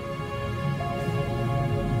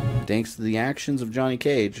 Thanks to the actions of Johnny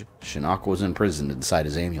Cage, Shinnok was imprisoned inside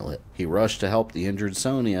his amulet. He rushed to help the injured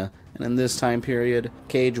Sonya, and in this time period,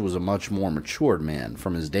 Cage was a much more matured man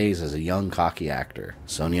from his days as a young, cocky actor.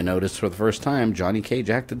 Sonya noticed for the first time Johnny Cage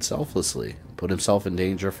acted selflessly and put himself in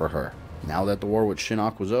danger for her. Now that the war with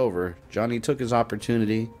Shinnok was over, Johnny took his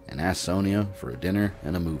opportunity and asked Sonya for a dinner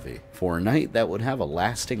and a movie, for a night that would have a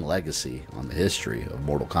lasting legacy on the history of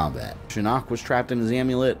Mortal Kombat. Shinnok was trapped in his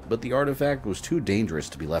amulet, but the artifact was too dangerous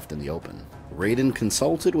to be left in the open. Raiden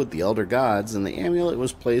consulted with the Elder Gods, and the amulet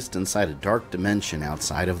was placed inside a dark dimension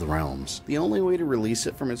outside of the realms. The only way to release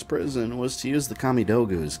it from its prison was to use the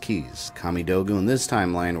Kamidogu as keys. Kamidogu in this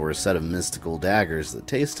timeline were a set of mystical daggers that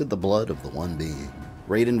tasted the blood of the one being.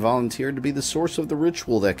 Raiden volunteered to be the source of the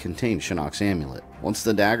ritual that contained Shinnok's amulet. Once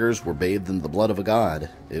the daggers were bathed in the blood of a god,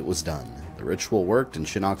 it was done. The ritual worked and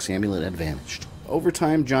Shinnok's amulet had vanished. Over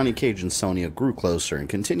time, Johnny Cage and Sonya grew closer and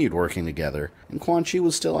continued working together, and Quan Chi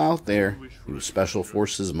was still out there. He was Special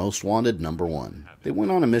Forces Most Wanted #1. They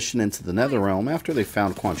went on a mission into the Netherrealm after they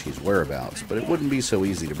found Quan Chi's whereabouts, but it wouldn't be so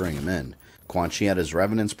easy to bring him in. Quan Chi had his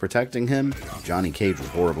revenants protecting him. Johnny Cage was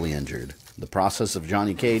horribly injured. The process of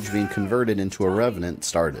Johnny Cage being converted into a revenant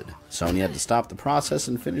started. Sonya had to stop the process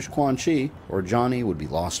and finish Quan Chi, or Johnny would be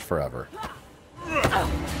lost forever.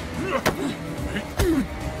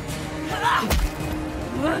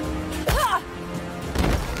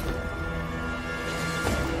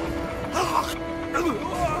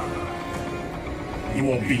 You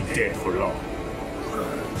won't be dead for long.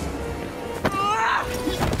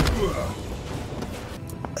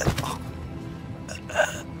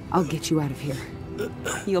 I'll get you out of here.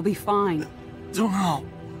 You'll be fine. Don't know.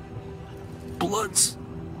 Blood's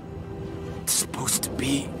supposed to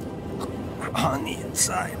be on the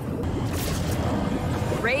inside.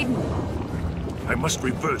 Raiden! I must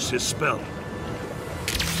reverse his spell.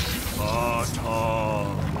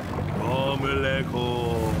 Ata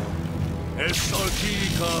Romeleko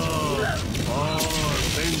Esaltika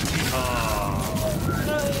Arventika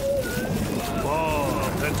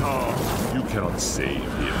Venta. You cannot save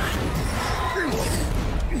him.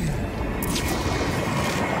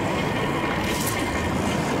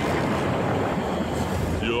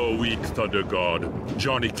 You're weak, Thunder God.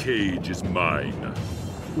 Johnny Cage is mine.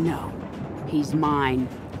 No, he's mine.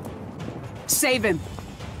 Save him!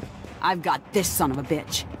 I've got this son of a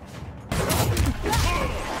bitch.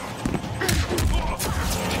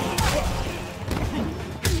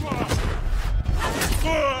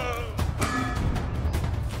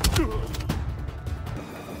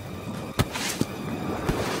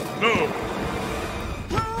 No!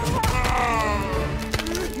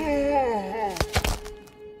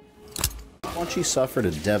 Quan Chi suffered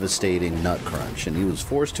a devastating nut crunch, and he was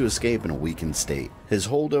forced to escape in a weakened state. His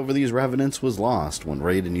hold over these revenants was lost when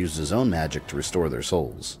Raiden used his own magic to restore their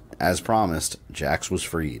souls. As promised, Jax was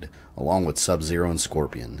freed, along with Sub-Zero and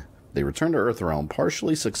Scorpion. They returned to Earthrealm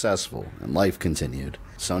partially successful, and life continued.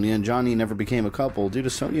 Sonya and Johnny never became a couple due to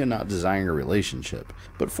Sonya not desiring a relationship,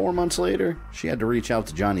 but 4 months later, she had to reach out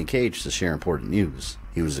to Johnny Cage to share important news.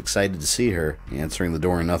 He was excited to see her, answering the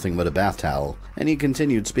door in nothing but a bath towel, and he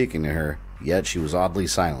continued speaking to her, yet she was oddly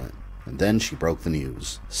silent. And then she broke the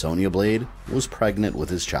news. Sonya Blade was pregnant with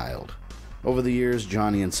his child. Over the years,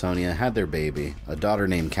 Johnny and Sonya had their baby, a daughter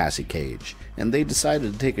named Cassie Cage, and they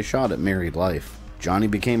decided to take a shot at married life. Johnny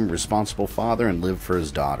became a responsible father and lived for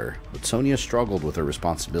his daughter, but Sonya struggled with her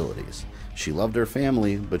responsibilities. She loved her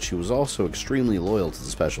family, but she was also extremely loyal to the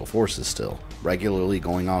Special Forces still, regularly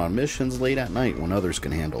going on missions late at night when others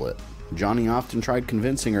can handle it. Johnny often tried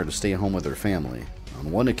convincing her to stay home with her family.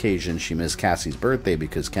 On one occasion, she missed Cassie's birthday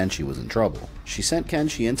because Kenshi was in trouble. She sent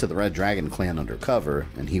Kenshi into the Red Dragon clan undercover,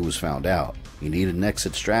 and he was found out. He needed an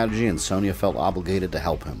exit strategy, and Sonya felt obligated to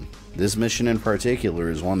help him. This mission in particular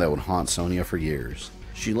is one that would haunt Sonya for years.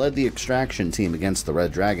 She led the extraction team against the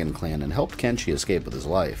Red Dragon clan and helped Kenshi escape with his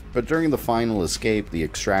life, but during the final escape, the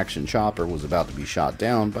extraction chopper was about to be shot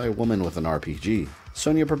down by a woman with an RPG.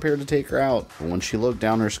 Sonya prepared to take her out, but when she looked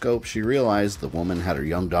down her scope, she realized the woman had her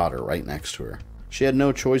young daughter right next to her. She had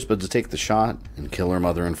no choice but to take the shot and kill her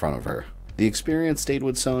mother in front of her. The experience stayed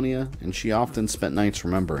with Sonya, and she often spent nights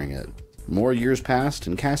remembering it. More years passed,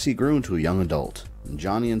 and Cassie grew into a young adult.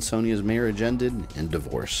 Johnny and Sonya's marriage ended in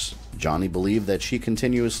divorce. Johnny believed that she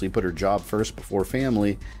continuously put her job first before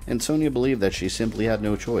family, and Sonya believed that she simply had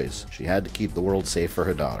no choice. She had to keep the world safe for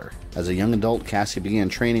her daughter. As a young adult, Cassie began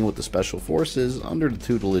training with the Special Forces under the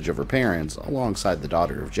tutelage of her parents, alongside the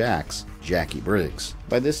daughter of Jax, Jackie Briggs.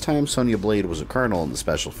 By this time, Sonya Blade was a colonel in the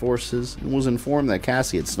Special Forces, and was informed that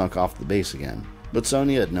Cassie had snuck off the base again. But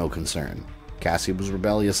Sonya had no concern. Cassie was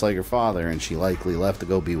rebellious like her father, and she likely left to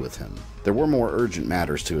go be with him. There were more urgent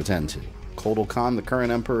matters to attend to. Kotal Khan, the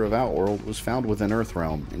current Emperor of Outworld, was found within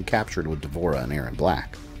Earthrealm and captured with D'Vorah and Erron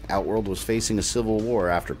Black. Outworld was facing a civil war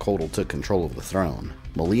after Kotal took control of the throne.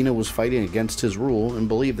 Melina was fighting against his rule and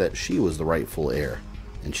believed that she was the rightful heir,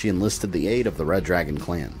 and she enlisted the aid of the Red Dragon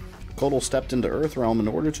clan. Kotal stepped into Earthrealm in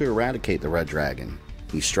order to eradicate the Red Dragon.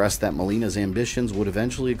 He stressed that Melina's ambitions would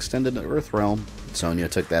eventually extend into Earthrealm, but Sonya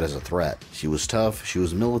took that as a threat. She was tough, she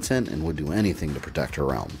was militant, and would do anything to protect her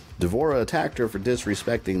realm. D'Vorah attacked her for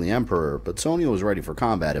disrespecting the Emperor, but Sonya was ready for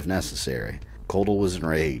combat if necessary. Kotal was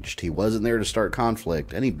enraged. He wasn't there to start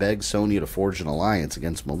conflict, and he begged Sonya to forge an alliance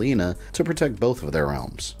against Melina to protect both of their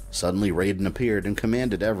realms. Suddenly, Raiden appeared and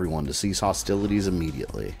commanded everyone to cease hostilities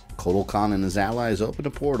immediately. Kotal Khan and his allies opened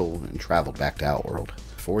a portal and traveled back to Outworld.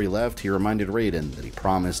 Before he left, he reminded Raiden that he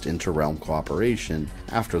promised inter-realm cooperation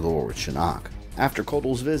after the war with Shinnok. After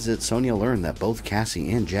Kotal's visit, Sonya learned that both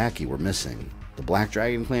Cassie and Jackie were missing. The Black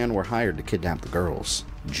Dragon clan were hired to kidnap the girls.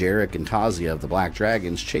 Jarek and Tazia of the Black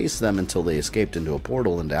Dragons chased them until they escaped into a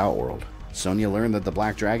portal into Outworld. Sonya learned that the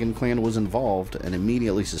Black Dragon clan was involved and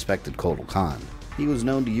immediately suspected Kotal Khan. He was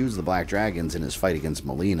known to use the Black Dragons in his fight against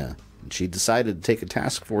Melina, and she decided to take a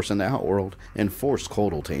task force into Outworld and force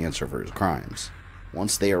Kotal to answer for his crimes.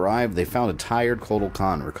 Once they arrived, they found a tired Kotal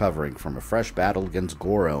Khan recovering from a fresh battle against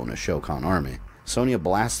Goro and a Shokan army. Sonya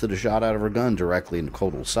blasted a shot out of her gun directly into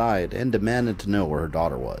Kotal's side and demanded to know where her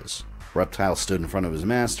daughter was. Reptile stood in front of his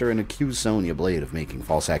master and accused Sonya Blade of making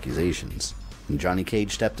false accusations. And Johnny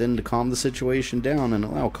Cage stepped in to calm the situation down and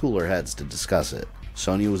allow cooler heads to discuss it.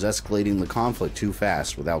 Sonya was escalating the conflict too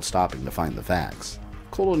fast without stopping to find the facts.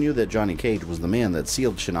 Kotal knew that Johnny Cage was the man that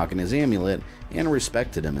sealed Shinnok in his amulet and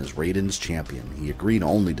respected him as Raiden's champion. He agreed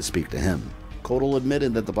only to speak to him. Kotal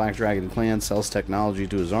admitted that the Black Dragon clan sells technology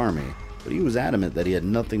to his army, but he was adamant that he had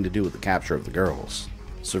nothing to do with the capture of the girls.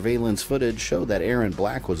 Surveillance footage showed that Erron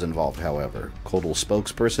Black was involved, however, Kotal's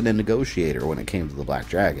spokesperson and negotiator when it came to the Black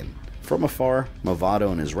Dragon. From afar,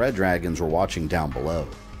 Movado and his Red Dragons were watching down below,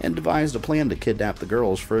 and devised a plan to kidnap the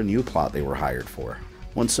girls for a new plot they were hired for.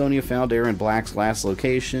 When Sonya found Erron Black's last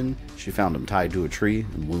location, she found him tied to a tree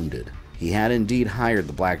and wounded. He had indeed hired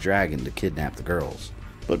the Black Dragon to kidnap the girls,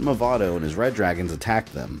 but Movado and his Red Dragons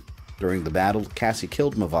attacked them. During the battle, Cassie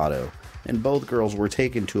killed Movado, and both girls were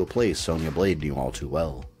taken to a place Sonya Blade knew all too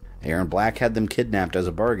well. Erron Black had them kidnapped as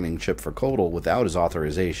a bargaining chip for Kotal without his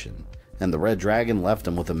authorization, and the Red Dragon left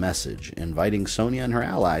him with a message inviting Sonya and her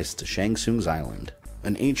allies to Shang Tsung's island.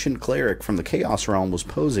 An ancient cleric from the Chaos Realm was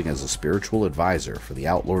posing as a spiritual advisor for the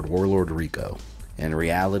outlawed warlord Rico. In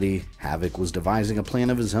reality, Havoc was devising a plan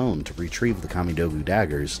of his own to retrieve the Kamidogu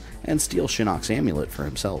daggers and steal Shinnok's amulet for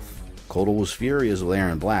himself. Kotal was furious with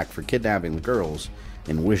Erron Black for kidnapping the girls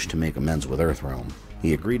and wished to make amends with Earthrealm.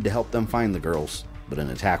 He agreed to help them find the girls, but an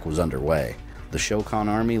attack was underway. The Shokan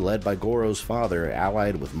army, led by Goro's father,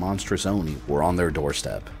 allied with monstrous Oni, were on their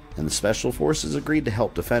doorstep, and the Special Forces agreed to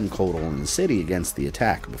help defend Kotal and the city against the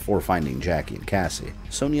attack before finding Jackie and Cassie.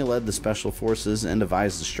 Sonya led the Special Forces and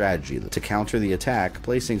devised a strategy to counter the attack,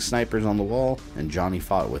 placing snipers on the wall, and Johnny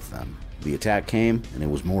fought with them. The attack came, and it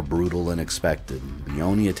was more brutal than expected. The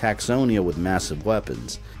Oni attacked Sonya with massive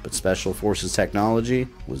weapons, but Special Forces technology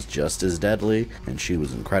was just as deadly, and she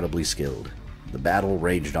was incredibly skilled. The battle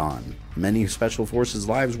raged on. Many Special Forces'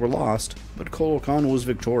 lives were lost, but Kotal Khan was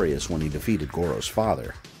victorious when he defeated Goro's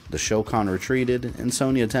father. The Shokan retreated, and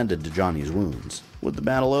Sonya tended to Johnny's wounds. With the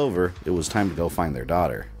battle over, it was time to go find their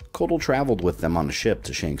daughter. Kotal traveled with them on a ship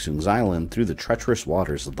to Shang Tsung's island through the treacherous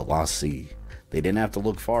waters of the Lost Sea. They didn't have to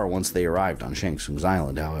look far once they arrived on Shang Tsung's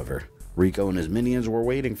island, however. Rico and his minions were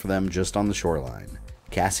waiting for them just on the shoreline.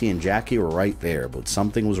 Cassie and Jackie were right there, but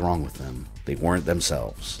something was wrong with them. They weren't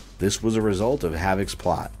themselves. This was a result of Havoc's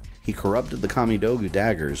plot. He corrupted the Kamidogu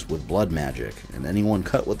daggers with blood magic, and anyone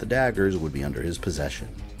cut with the daggers would be under his possession.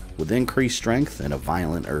 With increased strength and a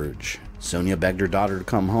violent urge, Sonya begged her daughter to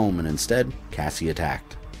come home, and instead, Cassie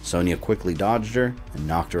attacked. Sonya quickly dodged her and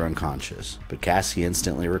knocked her unconscious, but Cassie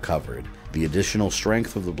instantly recovered. The additional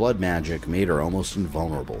strength of the blood magic made her almost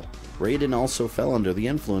invulnerable. Raiden also fell under the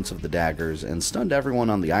influence of the daggers and stunned everyone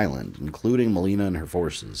on the island, including Melina and her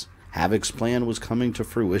forces. Havoc's plan was coming to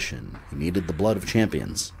fruition. He needed the blood of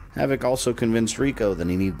champions. Havoc also convinced Rico that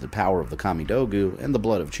he needed the power of the Kamidogu and the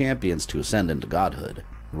blood of champions to ascend into godhood.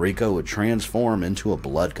 Rico would transform into a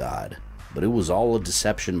blood god, but it was all a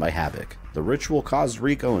deception by Havoc. The ritual caused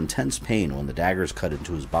Rico intense pain when the daggers cut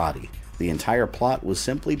into his body. The entire plot was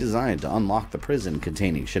simply designed to unlock the prison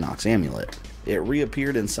containing Shinnok's amulet. It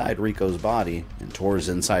reappeared inside Rico's body and tore his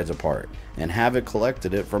insides apart, and Havoc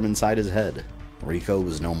collected it from inside his head. Rico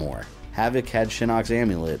was no more. Havoc had Shinnok's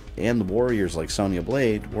amulet, and the warriors like Sonya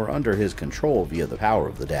Blade were under his control via the power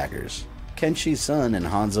of the daggers. Kenshi's son and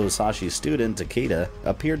Hanzo Sashi's student, Takeda,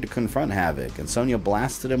 appeared to confront Havoc, and Sonya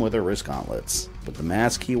blasted him with her wrist gauntlets. But the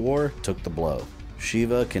mask he wore took the blow.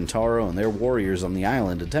 Shiva, Kentaro, and their warriors on the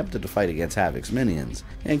island attempted to fight against Havoc's minions,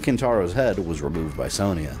 and Kentaro's head was removed by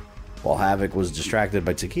Sonya. While Havoc was distracted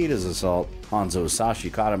by Takeda's assault, Hanzo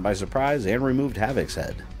Sashi caught him by surprise and removed Havoc's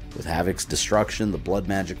head. With Havoc's destruction, the blood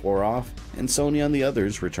magic wore off, and Sonya and the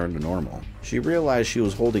others returned to normal. She realized she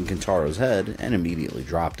was holding Kentaro's head and immediately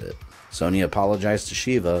dropped it. Sonya apologized to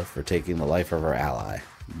Shiva for taking the life of her ally,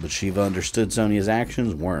 but Shiva understood Sonya's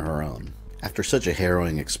actions weren't her own. After such a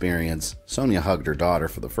harrowing experience, Sonya hugged her daughter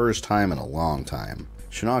for the first time in a long time.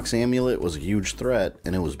 Shinnok's amulet was a huge threat,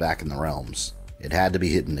 and it was back in the realms. It had to be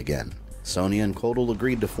hidden again. Sonya and Kotal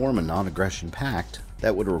agreed to form a non-aggression pact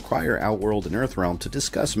that would require Outworld and Earthrealm to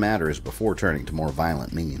discuss matters before turning to more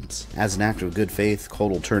violent means. As an act of good faith,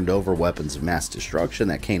 Kotal turned over weapons of mass destruction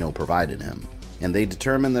that Kano provided him, and they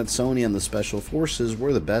determined that Sonya and the Special Forces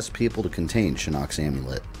were the best people to contain Shinnok's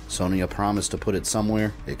amulet. Sonya promised to put it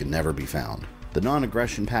somewhere it could never be found. The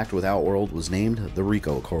non-aggression pact with Outworld was named the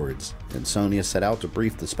Rico Accords, and Sonya set out to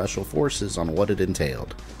brief the Special Forces on what it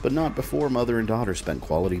entailed, but not before mother and daughter spent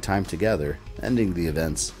quality time together, ending the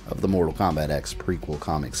events of the Mortal Kombat X prequel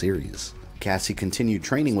comic series. Cassie continued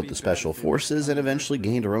training with the Special Forces and eventually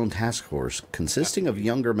gained her own task force, consisting of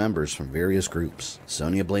younger members from various groups.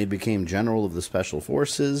 Sonya Blade became General of the Special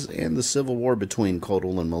Forces, and the civil war between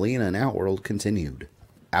Kotal and Mileena in Outworld continued.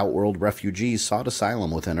 Outworld refugees sought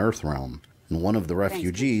asylum within Earthrealm, and one of the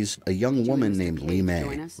refugees, a young woman named Li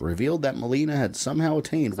Mei, revealed that Mileena had somehow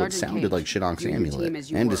attained what sounded like Shinnok's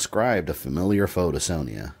amulet, and described a familiar foe to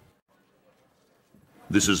Sonya.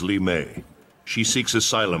 This is Li Mei. She seeks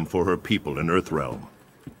asylum for her people in Earthrealm.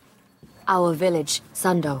 Our village,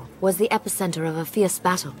 Sundo, was the epicenter of a fierce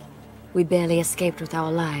battle. We barely escaped with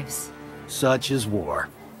our lives. Such is war.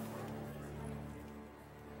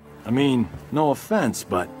 I mean, no offense,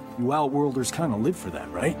 but you Outworlders kind of live for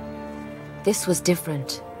that, right? This was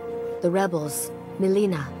different. The rebels,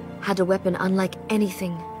 Mileena, had a weapon unlike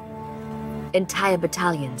anything. Entire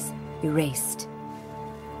battalions erased.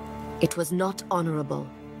 It was not honorable,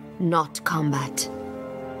 not combat.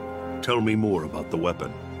 Tell me more about the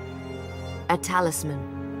weapon. A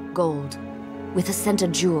talisman, gold, with a center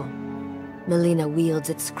jewel. Mileena wields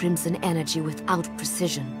its crimson energy without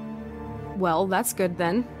precision. Well, that's good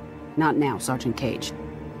then. Not now, Sergeant Cage.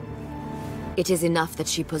 It is enough that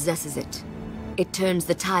she possesses it. It turns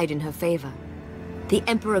the tide in her favor. The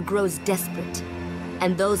Emperor grows desperate,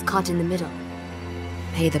 and those caught in the middle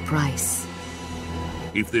pay the price.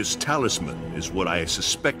 If this talisman is what I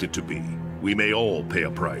suspect it to be, we may all pay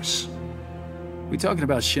a price. We talking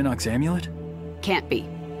about Shinnok's amulet? Can't be.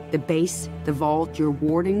 The base, the vault, your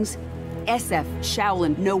wardings. SF,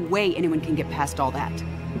 Shaolin, no way anyone can get past all that.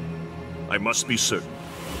 I must be certain.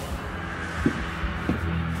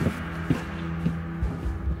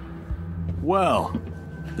 Well,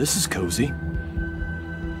 this is cozy.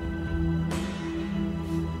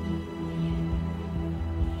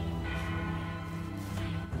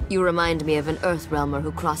 You remind me of an Earthrealmer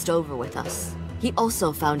who crossed over with us. He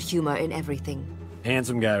also found humor in everything.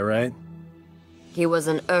 Handsome guy, right? He was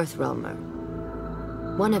an Earthrealmer.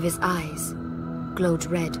 One of his eyes glowed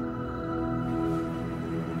red.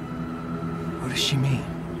 What does she mean?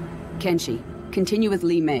 Kenshi, continue with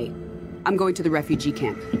Li Mei. I'm going to the refugee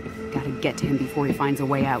camp. Gotta get to him before he finds a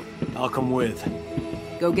way out. I'll come with.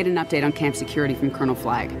 Go get an update on camp security from Colonel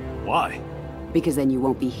Flagg. Why? Because then you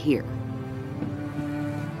won't be here.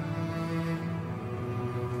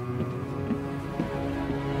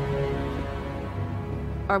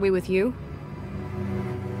 Are we with you?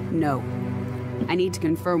 No. I need to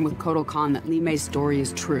confirm with Kotal Khan that Li Mei's story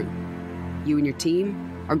is true. You and your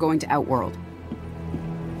team are going to Outworld.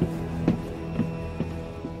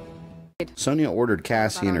 Sonya ordered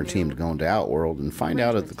Cassie and her team to go into Outworld and find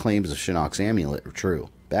out if the claims of Shinnok's amulet were true.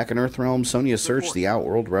 Back in Earthrealm, Sonya searched the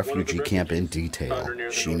Outworld refugee camp in detail.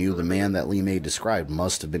 She knew the man that Li Mei described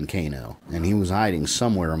must have been Kano, and he was hiding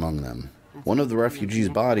somewhere among them. One of the refugees'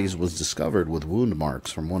 bodies was discovered with wound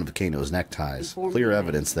marks from one of Kano's neckties, clear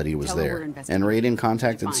evidence that he was there. And Raiden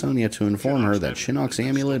contacted Sonya to inform her that Shinnok's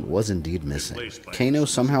amulet was indeed missing. Kano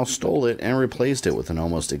somehow stole it and replaced it with an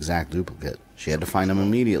almost exact duplicate. She had to find him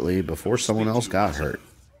immediately before someone else got hurt.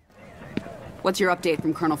 What's your update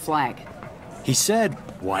from Colonel Flagg? He said,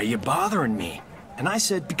 "Why are you bothering me?" And I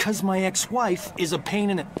said, "Because my ex-wife is a pain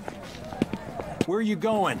in it." Where are you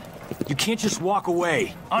going? You can't just walk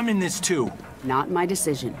away. I'm in this too. Not my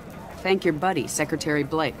decision. Thank your buddy, Secretary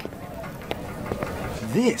Blake.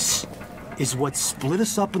 This is what split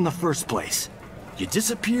us up in the first place. You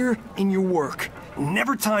disappear in your work.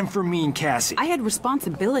 Never time for me and Cassie. I had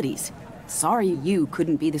responsibilities. Sorry you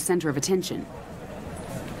couldn't be the center of attention.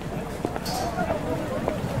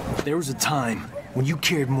 There was a time when you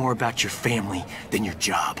cared more about your family than your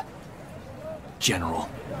job. General.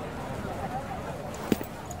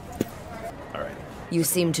 You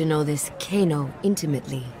seem to know this Kano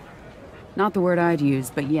intimately. Not the word I'd use,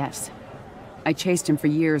 but yes. I chased him for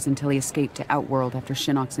years until he escaped to Outworld after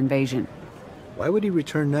Shinnok's invasion. Why would he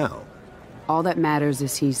return now? All that matters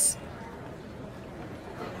is he's...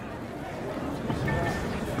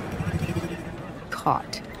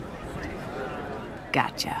 caught.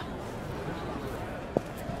 Gotcha.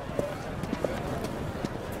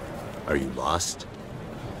 Are you lost?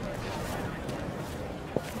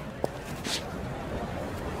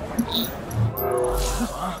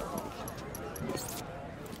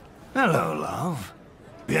 Hello, love.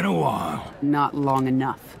 Been a while. Not long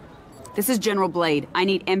enough. This is General Blade. I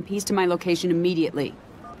need MPs to my location immediately.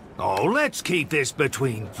 Oh, let's keep this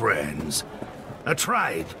between friends. A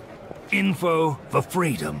trade. Info for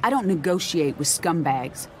freedom. I don't negotiate with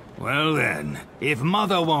scumbags. Well then, if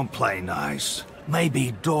mother won't play nice,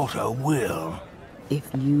 maybe daughter will. If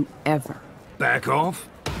you ever... Back off,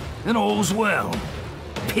 and all's well.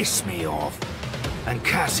 Piss me off, and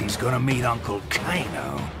Cassie's gonna meet Uncle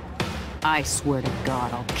Kano. I swear to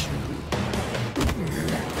God, I'll kill you.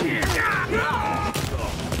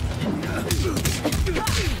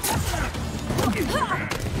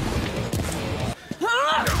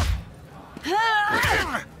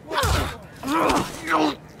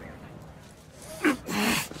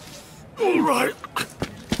 All right.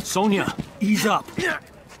 Sonya, ease up.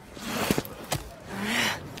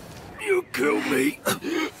 You killed me.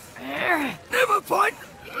 Never fight.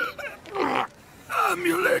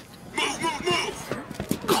 Amulet.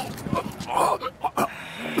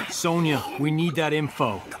 Sonya, we need that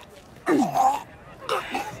info.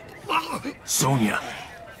 Sonya,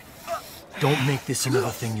 don't make this another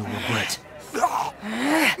thing you'll regret.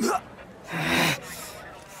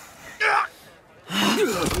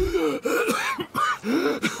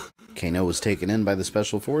 Kano was taken in by the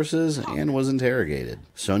Special Forces and was interrogated.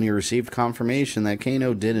 Sonya received confirmation that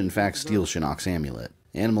Kano did in fact steal Shinnok's amulet,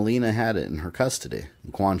 and Mileena had it in her custody.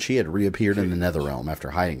 Quan Chi had reappeared in the Netherrealm after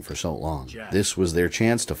hiding for so long. This was their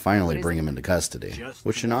chance to finally bring him into custody.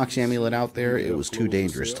 With Shinnok's amulet out there, it was too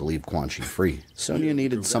dangerous to leave Quan Chi free. Sonya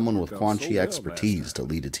needed someone with Quan Chi expertise to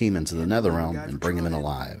lead a team into the Netherrealm and bring him in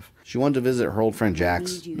alive. She wanted to visit her old friend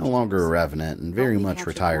Jax, no longer a Revenant and very much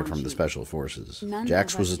retired from the Special Forces.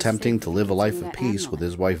 Jax was attempting to live a life of peace with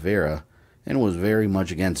his wife Vera, and was very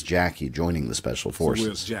much against Jackie joining the Special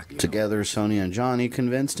Forces. Together, Sonya and Johnny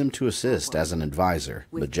convinced him to assist as an advisor,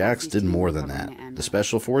 but Jax did more than that. The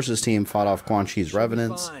Special Forces team fought off Quan Chi's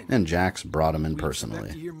revenants, and Jax brought him in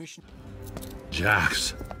personally.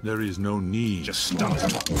 Jax, there is no need. Just stop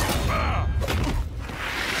it.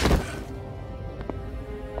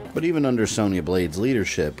 But even under Sonya Blade's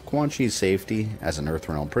leadership, Quan Chi's safety as an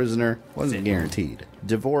Earthrealm prisoner wasn't guaranteed.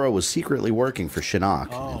 Devora was secretly working for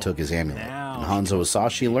Shinnok and took his amulet, and Hanzo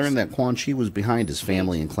Asashi learned that Quan Chi was behind his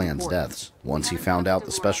family and clan's deaths. Once he found out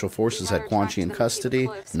the Special Forces had Quan Chi in custody,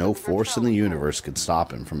 no force in the universe could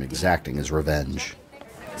stop him from exacting his revenge.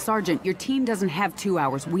 Sergeant, your team doesn't have 2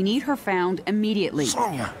 hours. We need her found immediately.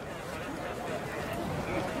 Sonya.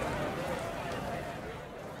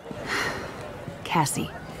 Cassie,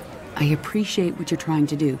 I appreciate what you're trying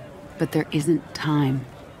to do, but there isn't time.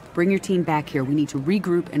 Bring your team back here. We need to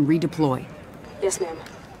regroup and redeploy. Yes, ma'am.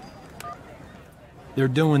 They're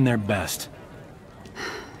doing their best.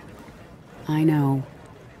 I know.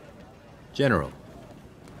 General,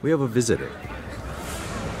 we have a visitor.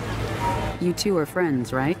 You two are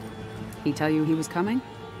friends, right? He tell you he was coming?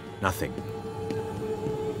 Nothing.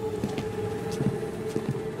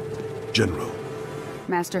 General.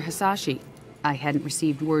 Master Hasashi, I hadn't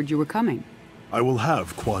received word you were coming. I will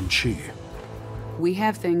have Quan Chi. We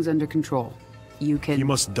have things under control. You can... He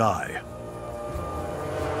must die.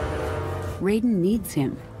 Raiden needs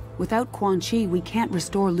him. Without Quan Chi, we can't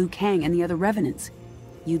restore Liu Kang and the other Revenants.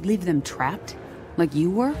 You'd leave them trapped? Like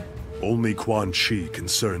you were? Only Quan Chi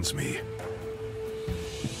concerns me.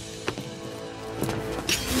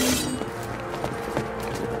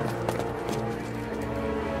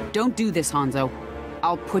 Don't do this, Hanzo.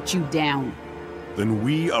 I'll put you down. Then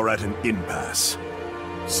we are at an impasse.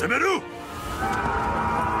 Semeru!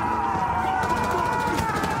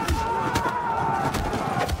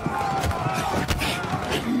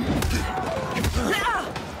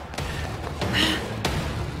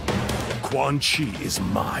 Quan Chi is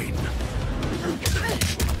mine.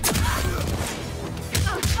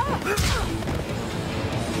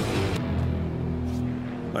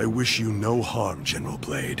 I wish you no harm, General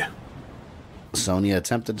Blade. Sonya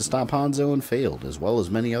attempted to stop Hanzo and failed, as well as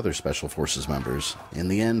many other Special Forces members. In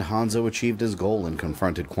the end, Hanzo achieved his goal and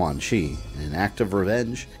confronted Quan Chi. In an act of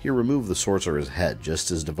revenge, he removed the sorcerer's head just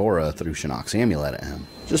as D'Vorah threw Shinnok's amulet at him.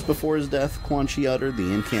 Just before his death, Quan Chi uttered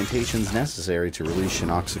the incantations necessary to release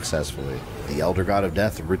Shinnok successfully. The Elder God of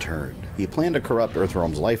Death returned. He planned to corrupt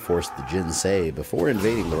Earthrealm's life force, the Jin Sei, before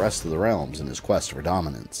invading the rest of the realms in his quest for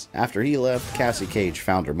dominance. After he left, Cassie Cage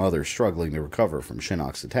found her mother struggling to recover from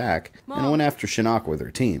Shinnok's attack, and went after Shinnok with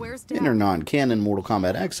her team. In her non-canon Mortal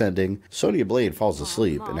Kombat X ending, Sonya Blade falls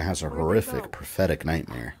asleep and has a horrific prophetic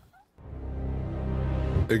nightmare.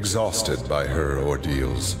 Exhausted by her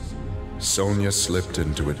ordeals, Sonya slipped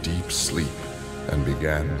into a deep sleep and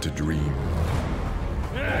began to dream.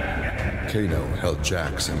 Kano held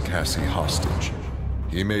Jax and Cassie hostage.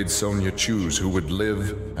 He made Sonya choose who would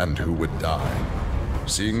live and who would die.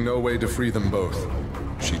 Seeing no way to free them both,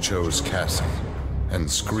 she chose Cassie and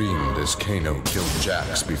screamed as Kano killed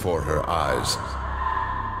Jax before her eyes.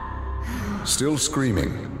 Still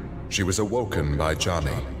screaming, she was awoken by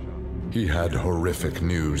Johnny. He had horrific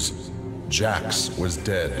news. Jax was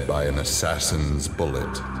dead by an assassin's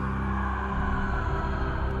bullet.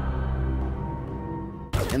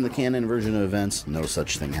 In the canon version of events, no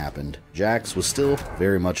such thing happened. Jax was still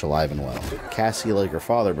very much alive and well. Cassie, like her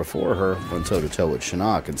father before her, went toe-to-toe with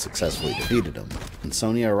Shinnok and successfully defeated him. And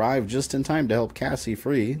Sonya arrived just in time to help Cassie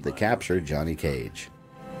free the captured Johnny Cage.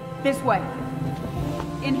 This way.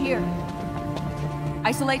 In here.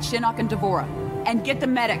 Isolate Shinnok and D'Vorah, and get the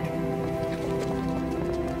medic.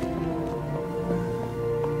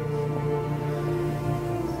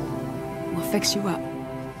 We'll fix you up.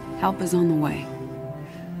 Help is on the way.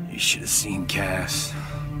 You should have seen Cass.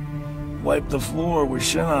 Wipe the floor with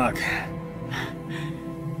Shinnok.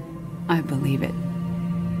 I believe it.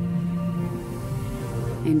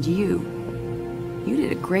 And you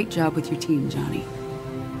did a great job with your team, Johnny.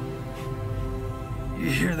 You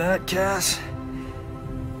hear that, Cass?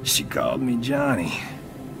 She called me Johnny.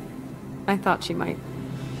 I thought she might.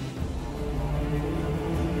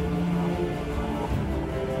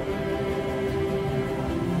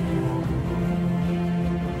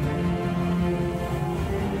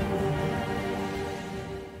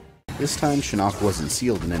 This time, Shinnok wasn't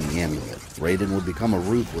sealed in any amulet. Raiden would become a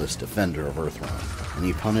ruthless defender of Earthrealm, and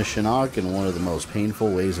he punished Shinnok in one of the most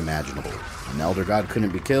painful ways imaginable. An Elder God couldn't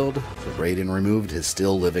be killed, so Raiden removed his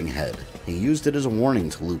still-living head. He used it as a warning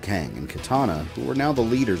to Liu Kang and Kitana, who were now the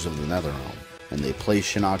leaders of the Netherrealm, and they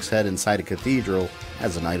placed Shinnok's head inside a cathedral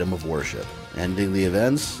as an item of worship, ending the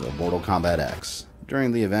events of Mortal Kombat X.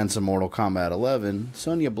 During the events of Mortal Kombat 11,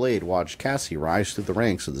 Sonya Blade watched Cassie rise through the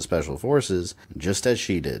ranks of the Special Forces, just as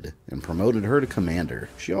she did, and promoted her to Commander.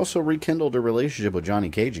 She also rekindled her relationship with Johnny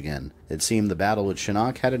Cage again. It seemed the battle with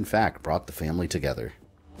Shinnok had in fact brought the family together.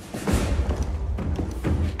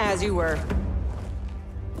 As you were.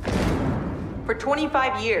 For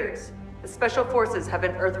 25 years, the Special Forces have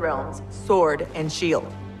been Earthrealm's sword and shield.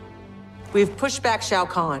 We've pushed back Shao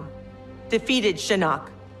Kahn, defeated Shinnok,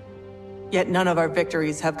 yet none of our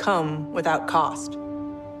victories have come without cost.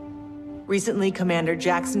 Recently, Commander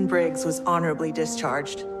Jackson Briggs was honorably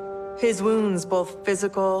discharged. His wounds, both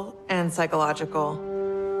physical and psychological,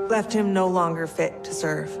 left him no longer fit to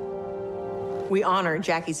serve. We honor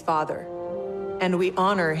Jackie's father, and we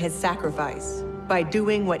honor his sacrifice by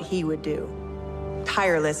doing what he would do: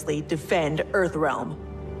 tirelessly defend Earthrealm.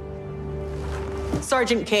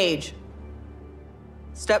 Sergeant Cage,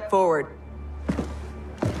 step forward.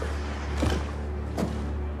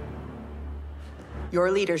 Your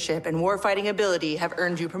leadership and warfighting ability have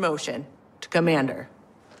earned you promotion to Commander.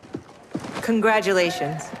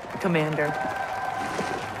 Congratulations, Commander.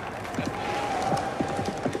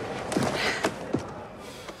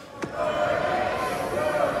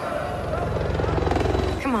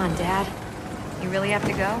 Come on, Dad. You really have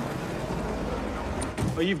to go?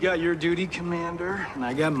 Well, you've got your duty, Commander, and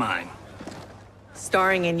I got mine.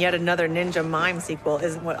 Starring in yet another Ninja Mime sequel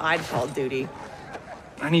isn't what I'd call duty.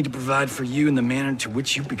 I need to provide for you in the manner to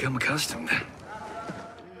which you've become accustomed.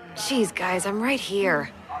 Jeez, guys, I'm right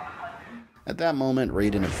here. At that moment,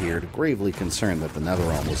 Raiden appeared, gravely concerned that the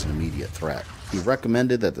Netherrealm was an immediate threat. He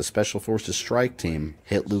recommended that the Special Forces strike team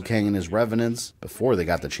hit Liu Kang and his revenants before they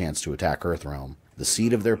got the chance to attack Earthrealm. The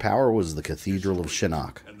seat of their power was the Cathedral of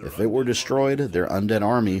Shinnok. If it were destroyed, their undead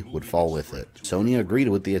army would fall with it. Sonya agreed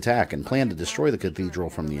with the attack and planned to destroy the cathedral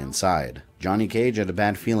from the inside. Johnny Cage had a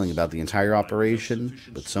bad feeling about the entire operation,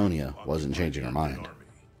 but Sonya wasn't changing her mind.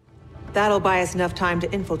 That'll buy us enough time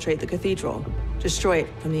to infiltrate the cathedral, destroy it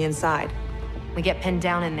from the inside. We get pinned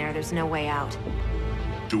down in there, there's no way out.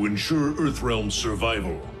 To ensure Earthrealm's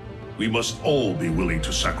survival, we must all be willing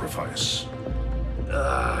to sacrifice.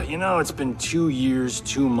 You know, it's been 2 years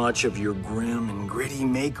too much of your grim and gritty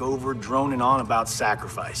makeover droning on about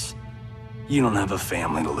sacrifice. You don't have a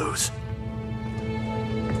family to lose.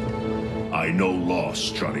 I know loss,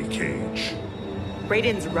 Johnny Cage.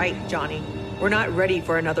 Raiden's right, Johnny. We're not ready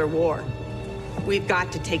for another war. We've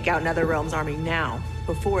got to take out NetherRealm's army now,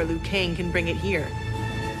 before Liu Kang can bring it here.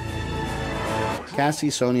 Cassie,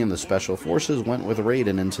 Sonya, and the Special Forces went with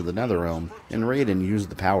Raiden into the Netherrealm, and Raiden used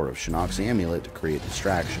the power of Shinnok's amulet to create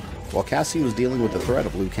distraction. While Cassie was dealing with the threat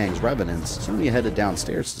of Liu Kang's revenants, Sonya headed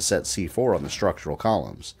downstairs to set C4 on the structural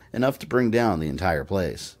columns, enough to bring down the entire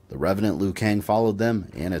place. The revenant Liu Kang followed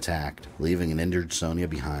them and attacked, leaving an injured Sonya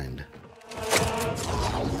behind.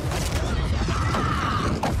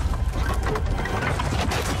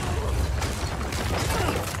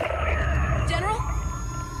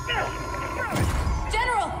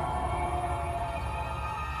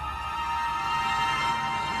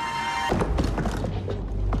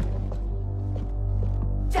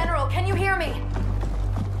 Can you hear me?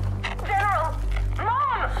 General!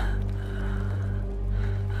 Mom!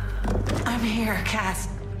 I'm here, Cass.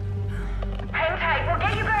 Hang tight, we'll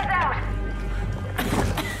get you guys out!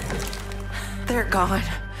 They're gone.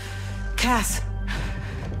 Cass.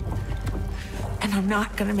 And I'm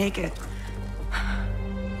not gonna make it.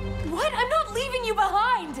 What? I'm not leaving you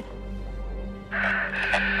behind!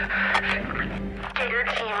 Get your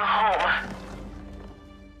team home.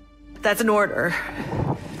 That's an order.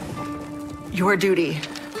 Your duty.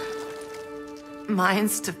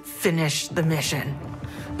 Mine's to finish the mission.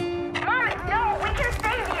 Mom, no! We can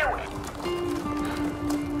save you!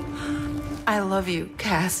 I love you,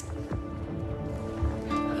 Cass.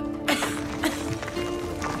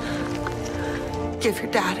 Give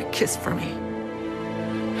your dad a kiss for me.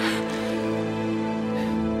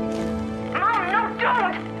 Mom, no,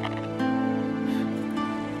 don't!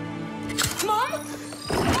 Mom?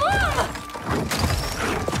 Mom!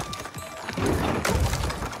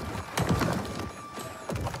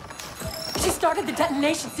 She started the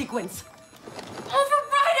detonation sequence.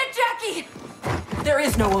 Override it, Jackie! There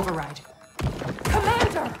is no override.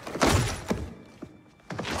 Commander!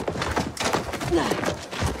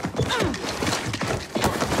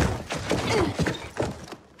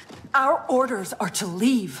 Our orders are to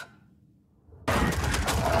leave.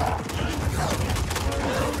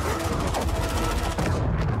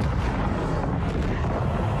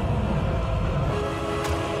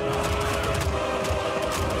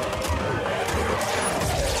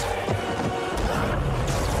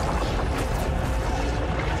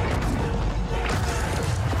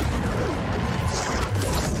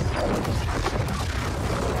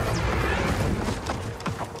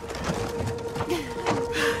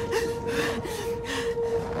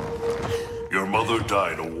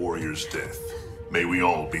 Died a warrior's death. May we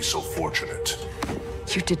all be so fortunate.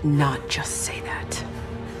 You did not just say that.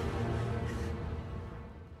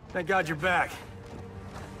 Thank God you're back.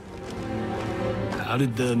 How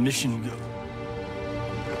did the mission go?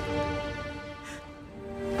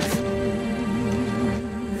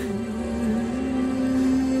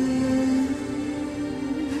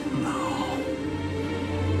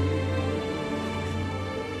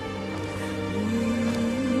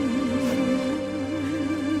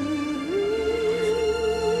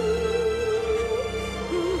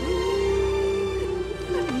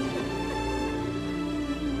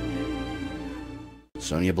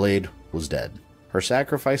 Sonya Blade was dead. Her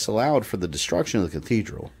sacrifice allowed for the destruction of the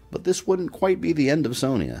cathedral, but this wouldn't quite be the end of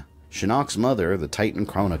Sonya. Shinnok's mother, the Titan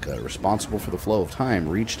Chronica, responsible for the flow of time,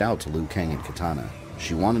 reached out to Liu Kang and Kitana.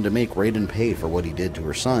 She wanted to make Raiden pay for what he did to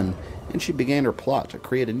her son, and she began her plot to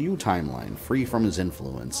create a new timeline free from his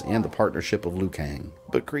influence and the partnership of Liu Kang.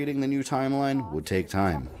 But creating the new timeline would take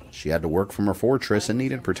time. She had to work from her fortress and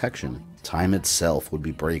needed protection. Time itself would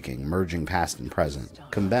be breaking, merging past and present.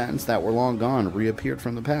 Combatants that were long gone reappeared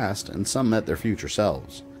from the past, and some met their future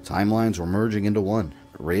selves. Timelines were merging into one.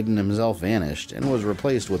 Raiden himself vanished and was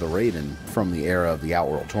replaced with a Raiden from the era of the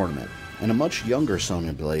Outworld Tournament. And a much younger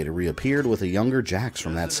Sonya Blade reappeared with a younger Jax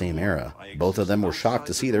from that same era. Both of them were shocked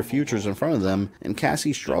to see their futures in front of them, and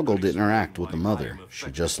Cassie struggled to interact with the mother.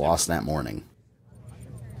 She just lost that morning.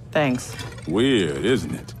 Thanks. Weird,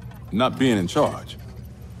 isn't it? Not being in charge.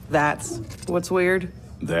 That's what's weird?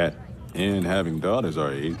 That and having daughters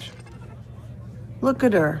our age. Look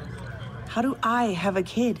at her. How do I have a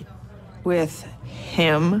kid? With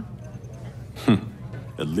him?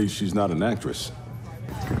 At least she's not an actress.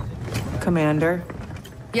 Commander?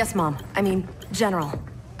 Yes, Mom. I mean, General.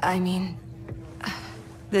 I mean...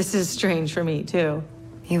 This is strange for me, too.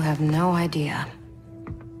 You have no idea.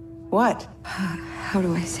 What? How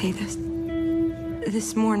do I say this?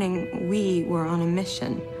 This morning, we were on a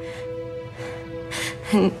mission.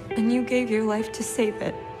 And you gave your life to save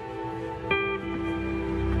it.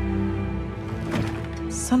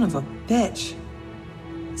 Son of a bitch.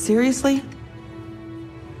 Seriously?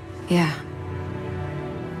 Yeah.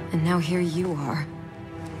 And now here you are.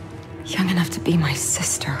 Young enough to be my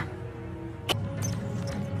sister.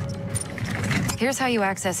 Here's how you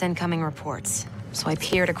access incoming reports. Swipe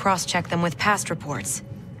here to cross-check them with past reports.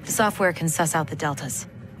 The software can suss out the deltas.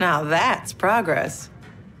 Now that's progress.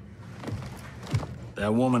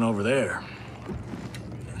 That woman over there,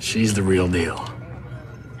 she's the real deal.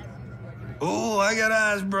 Oh, I got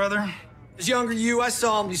eyes, brother. This younger you, I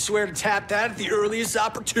solemnly swear to tap that at the earliest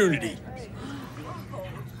opportunity.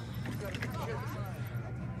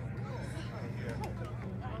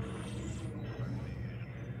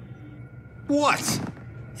 What?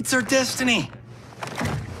 It's our destiny.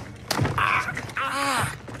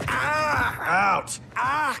 Out.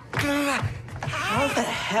 How the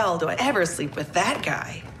hell do I ever sleep with that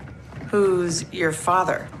guy? Who's your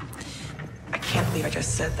father? I can't believe I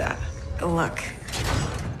just said that. Look,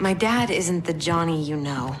 my dad isn't the Johnny you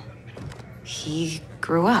know. He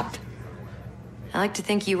grew up. I like to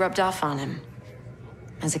think you rubbed off on him.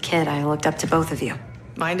 As a kid, I looked up to both of you.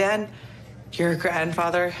 My dad, your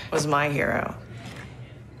grandfather, was my hero.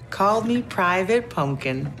 Called me Private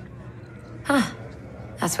Pumpkin. Huh.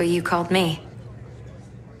 That's what you called me.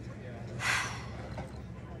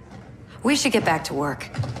 We should get back to work.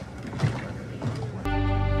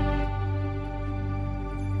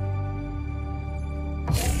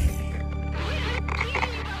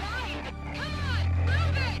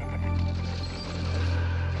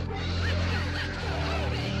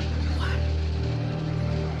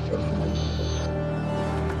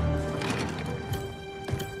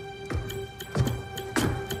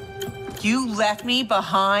 You left me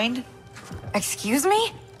behind? Excuse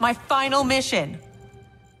me? My final mission.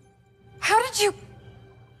 How did you...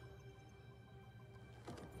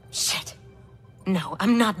 Shit. No,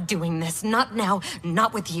 I'm not doing this. Not now.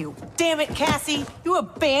 Not with you. Damn it, Cassie. You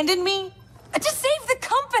abandoned me? To save the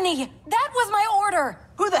company! That was my order!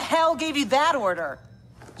 Who the hell gave you that order?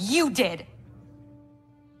 You did.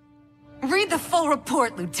 Read the full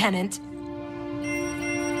report, Lieutenant.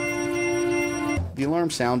 The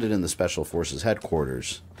alarm sounded in the Special Forces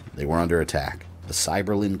headquarters. They were under attack. The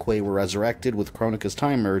Cyber Lin Kuei were resurrected with Kronika's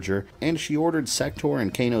time merger, and she ordered Sector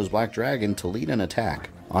and Kano's Black Dragon to lead an attack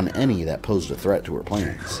on any that posed a threat to her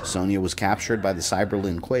plans. Sonya was captured by the Cyber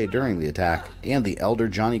Lin Kuei during the attack, and the elder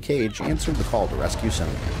Johnny Cage answered the call to rescue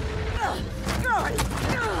Sonya.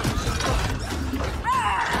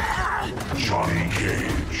 Johnny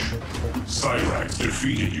Cage. Cyrax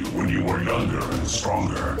defeated you when you were younger and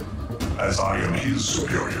stronger. As I am his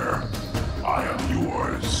superior, I am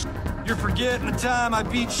yours. You're forgetting the time I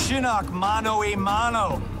beat Shinnok mano a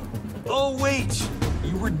mano. Oh, wait.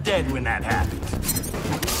 You were dead when that happened.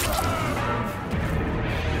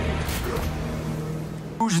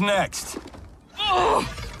 Who's next?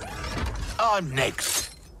 I'm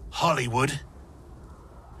next. Hollywood.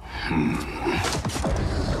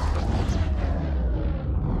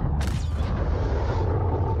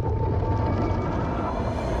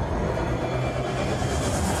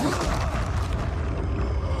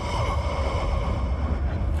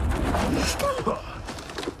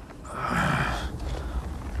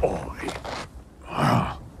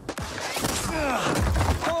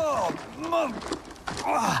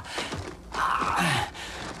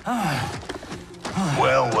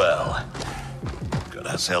 Well. Got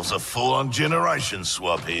ourselves a full-on generation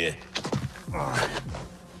swap here.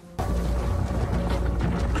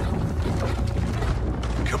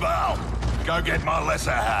 Cabal, go get my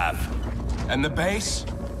lesser half. And the base?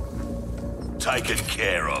 Taken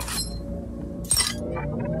care of.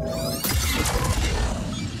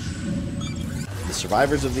 The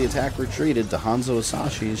survivors of the attack retreated to Hanzo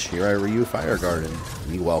Asashi's Shirai Ryu Fire Garden,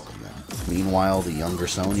 and he welcomed them. Meanwhile, the younger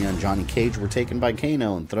Sonya and Johnny Cage were taken by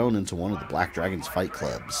Kano and thrown into one of the Black Dragon's fight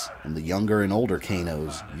clubs, and the younger and older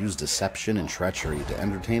Kanos used deception and treachery to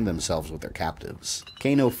entertain themselves with their captives.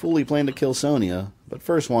 Kano fully planned to kill Sonya, but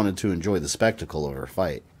first wanted to enjoy the spectacle of her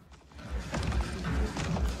fight.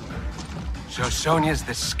 So Sonya's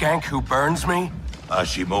the skank who burns me?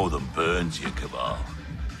 She more than burns you, Cabal.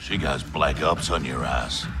 She goes black ops on your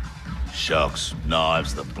ass. Shocks,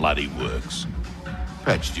 knives, the bloody works.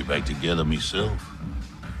 Patched you back together myself.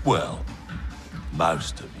 Well,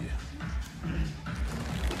 most of you.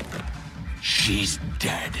 She's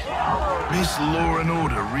dead. Miss Law and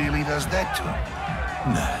Order really does that to him.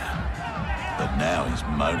 Nah. But now he's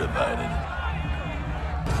motivated.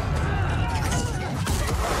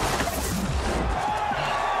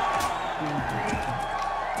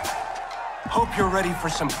 Hope you're ready for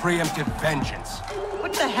some preemptive vengeance.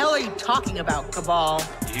 What the hell are you talking about, Cabal?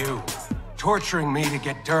 You, torturing me to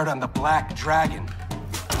get dirt on the Black Dragon.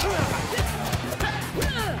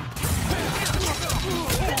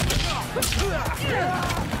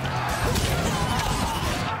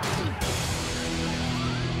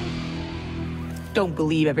 Don't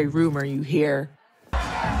believe every rumor you hear.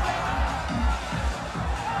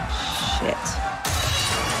 Shit.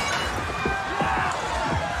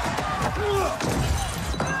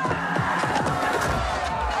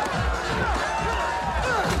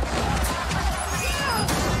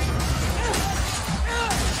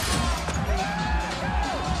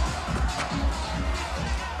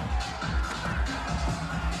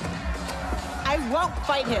 I won't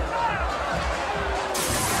fight him.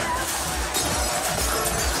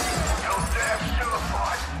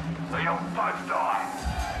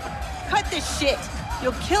 Cut this shit!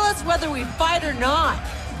 You'll kill us whether we fight or not!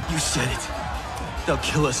 You said it. They'll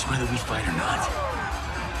kill us whether we fight or not.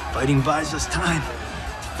 Fighting buys us time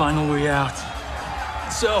to find a way out.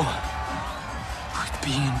 So, with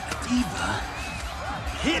being a diva,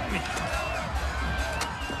 hit me!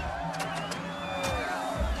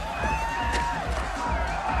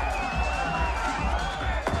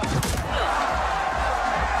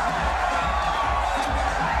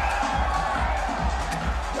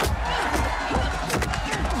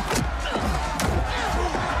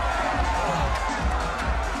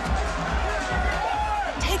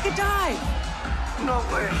 No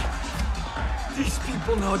way. These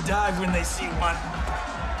people know dive when they see one.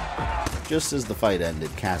 Just as the fight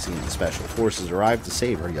ended, Cassie and the Special Forces arrived to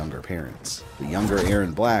save her younger parents. The younger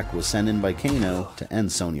Aaron Black was sent in by Kano to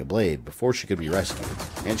end Sonya Blade before she could be rescued,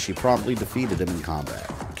 and she promptly defeated him in combat.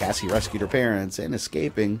 Cassie rescued her parents, and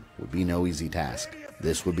escaping would be no easy task.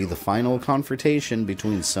 This would be the final confrontation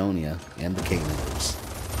between Sonya and the Kanos.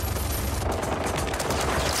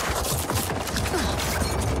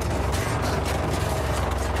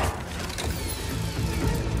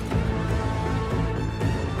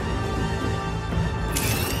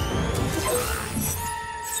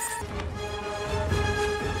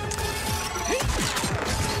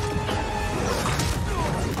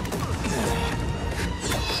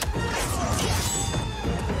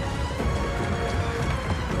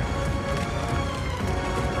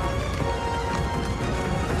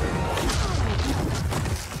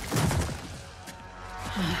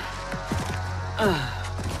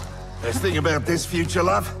 Best thing about this future,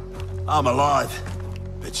 love? I'm alive,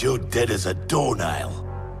 but you're dead as a doornail.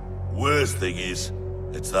 Worst thing is,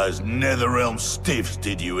 it's those Netherrealm stiffs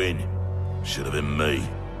did you in. Should have been me.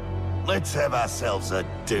 Let's have ourselves a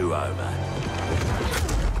do-over.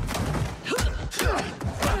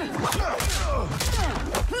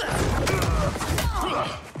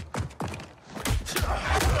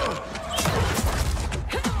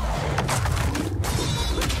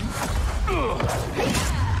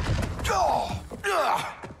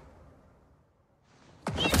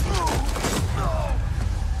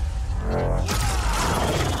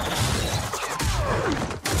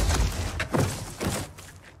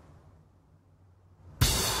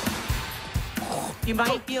 You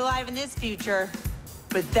might be alive in this future,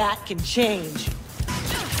 but that can change.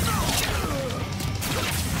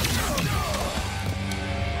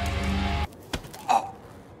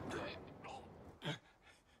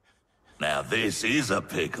 Now this is a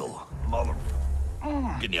pickle. Mother...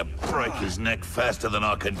 Can you break his neck faster than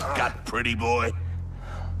I can gut, pretty boy?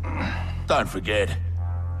 Don't forget,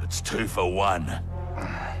 it's 2 for 1.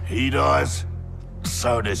 He dies,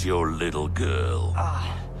 so does your little girl.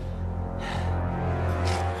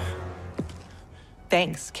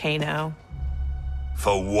 Thanks, Kano.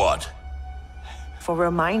 For what? For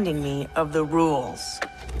reminding me of the rules.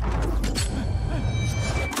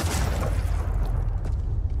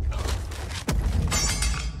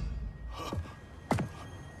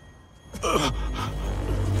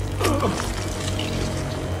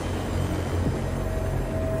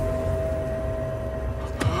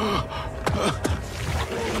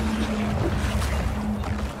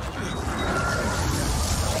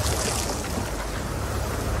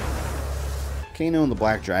 Kano and the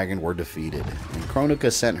Black Dragon were defeated, and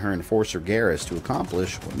Kronika sent her enforcer Garrus to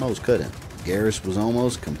accomplish what most couldn't. Garrus was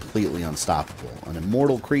almost completely unstoppable, an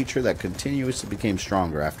immortal creature that continuously became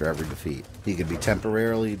stronger after every defeat. He could be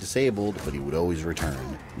temporarily disabled, but he would always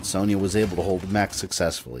return, and Sonya was able to hold him back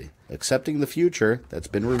successfully, accepting the future that's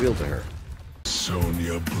been revealed to her.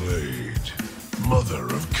 Sonya Blade, mother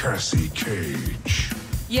of Cassie Cage.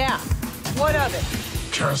 Yeah, what of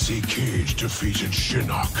it? Cassie Cage defeated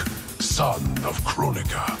Shinnok, son of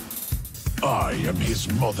Kronika. I am his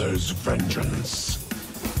mother's vengeance.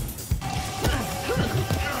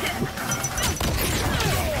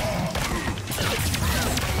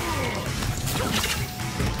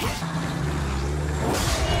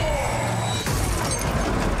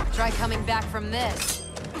 Try coming back from this.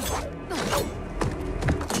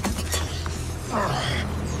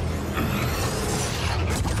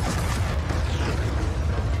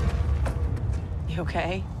 You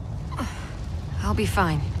okay? I'll be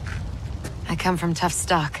fine. I come from tough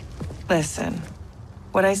stock. Listen,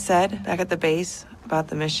 what I said back at the base about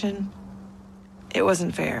the mission, it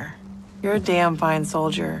wasn't fair. You're a damn fine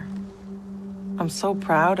soldier. I'm so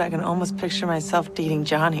proud I can almost picture myself dating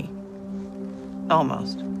Johnny.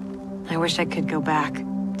 Almost. I wish I could go back,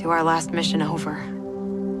 do our last mission over.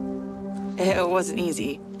 It wasn't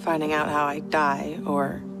easy finding out how I'd die,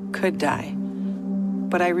 or could die.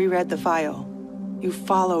 But I reread the file. You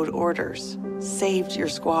followed orders, saved your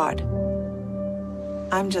squad.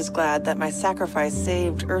 I'm just glad that my sacrifice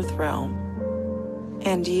saved Earthrealm.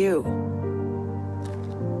 And you.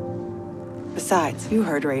 Besides, you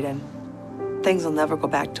heard Raiden. Things will never go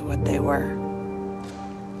back to what they were.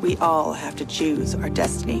 We all have to choose our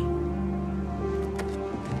destiny.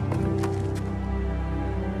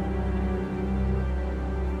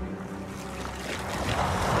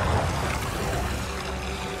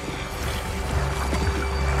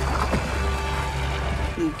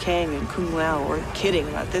 Liu Kang and Kung Lao were kidding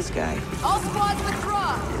about this guy. All squads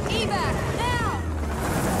withdraw! Evac, now!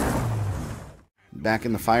 Back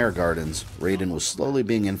in the Fire Gardens, Raiden was slowly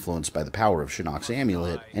being influenced by the power of Shinnok's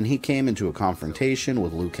amulet, and he came into a confrontation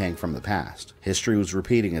with Liu Kang from the past. History was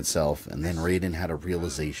repeating itself, and then Raiden had a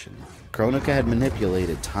realization. Kronika had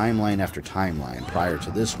manipulated timeline after timeline prior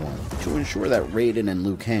to this one to ensure that Raiden and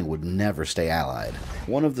Liu Kang would never stay allied.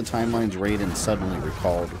 One of the timelines Raiden suddenly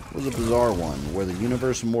recalled was a bizarre one where the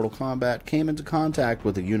universe of Mortal Kombat came into contact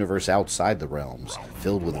with a universe outside the realms,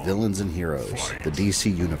 filled with villains and heroes, the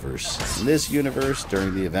DC Universe. In this universe,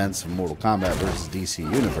 during the events of Mortal Kombat vs. DC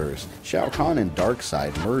Universe, Shao Kahn and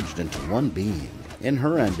Darkseid merged into one being. In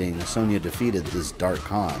her ending, Sonya defeated this Dark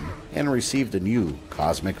Khan and received a new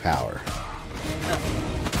cosmic power.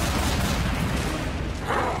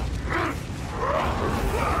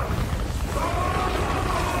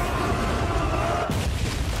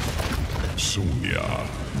 Sonya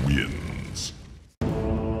wins.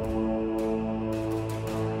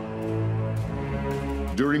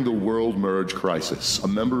 During the World Merge Crisis, a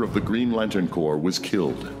member of the Green Lantern Corps was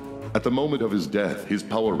killed. At the moment of his death, his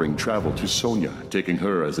power ring traveled to Sonya, taking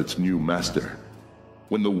her as its new master.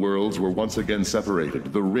 When the worlds were once again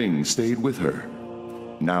separated, the ring stayed with her.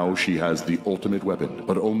 Now she has the ultimate weapon,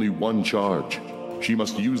 but only one charge. She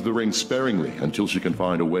must use the ring sparingly until she can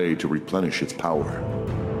find a way to replenish its power.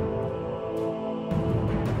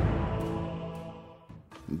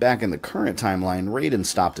 Back in the current timeline, Raiden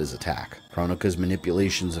stopped his attack. Kronika's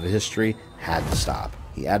manipulations of history had to stop.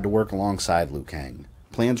 He had to work alongside Liu Kang.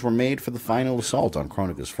 Plans were made for the final assault on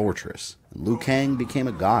Kronika's fortress. Liu Kang became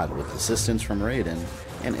a god with assistance from Raiden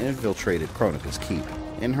and infiltrated Kronika's keep.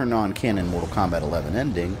 In her non-canon Mortal Kombat 11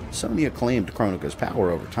 ending, Sonya claimed Kronika's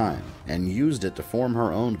power over time and used it to form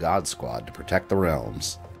her own god squad to protect the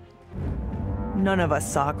realms. None of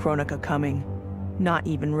us saw Kronika coming, not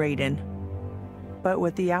even Raiden. But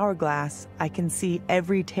with the hourglass, I can see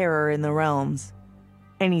every terror in the realms.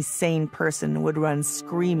 Any sane person would run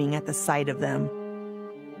screaming at the sight of them.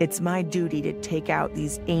 It's my duty to take out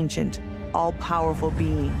these ancient, all-powerful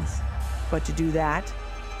beings. But to do that,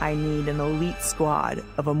 I need an elite squad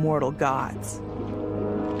of immortal gods.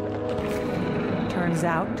 Turns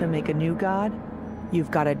out, to make a new god, you've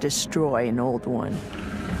got to destroy an old one.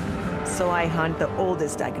 So I hunt the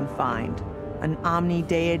oldest I can find, an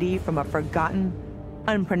omni-deity from a forgotten,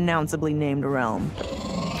 unpronounceably named realm.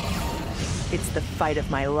 It's the fight of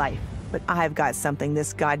my life, but I've got something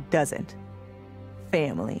this god doesn't.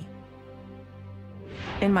 Family.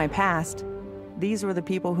 In my past, these were the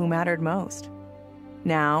people who mattered most.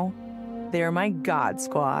 Now, they are my god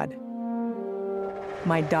squad.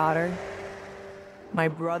 My daughter, my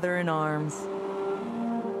brother in arms,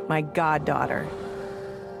 my goddaughter.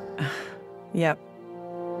 Yep,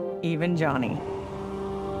 even Johnny.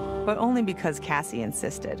 But only because Cassie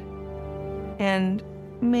insisted. And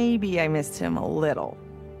maybe I missed him a little.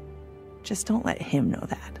 Just don't let him know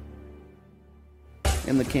that.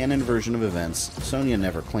 In the canon version of events, Sonya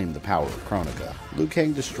never claimed the power of Kronika. Liu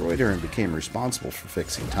Kang destroyed her and became responsible for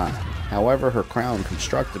fixing time. However, her crown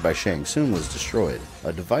constructed by Shang Tsung was destroyed,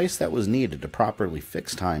 a device that was needed to properly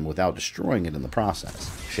fix time without destroying it in the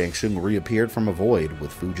process. Shang Tsung reappeared from a void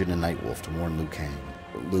with Fujin and Nightwolf to warn Liu Kang.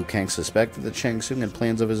 Liu Kang suspected that Shang Tsung had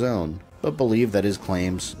plans of his own, but believed that his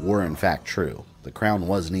claims were in fact true. The crown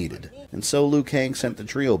was needed, and so Liu Kang sent the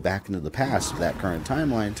trio back into the past of that current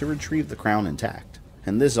timeline to retrieve the crown intact.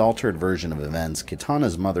 In this altered version of events,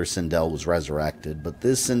 Kitana's mother Sindel was resurrected, but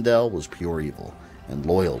this Sindel was pure evil and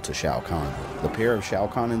loyal to Shao Kahn. The pair of Shao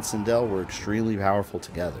Kahn and Sindel were extremely powerful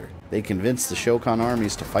together. They convinced the Shokan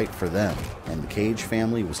armies to fight for them, and the Cage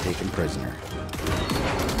family was taken prisoner.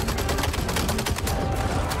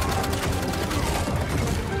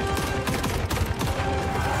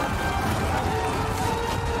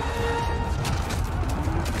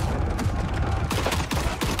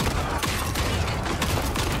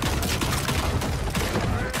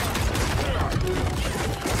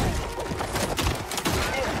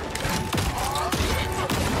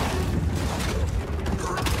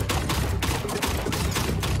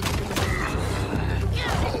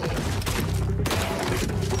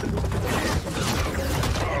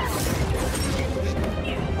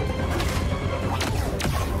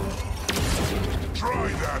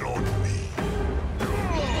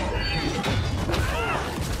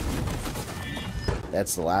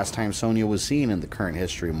 That's the last time Sonya was seen in the current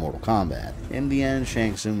history of Mortal Kombat. In the end,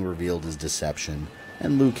 Shang Tsung revealed his deception,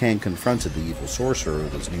 and Liu Kang confronted the evil sorcerer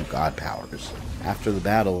with his new god powers. After the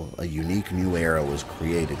battle, a unique new era was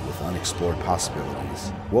created with unexplored possibilities.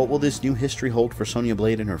 What will this new history hold for Sonya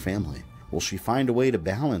Blade and her family? Will she find a way to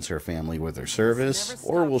balance her family with her service,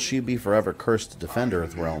 or will she be forever cursed to defend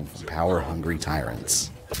Earthrealm from power-hungry tyrants?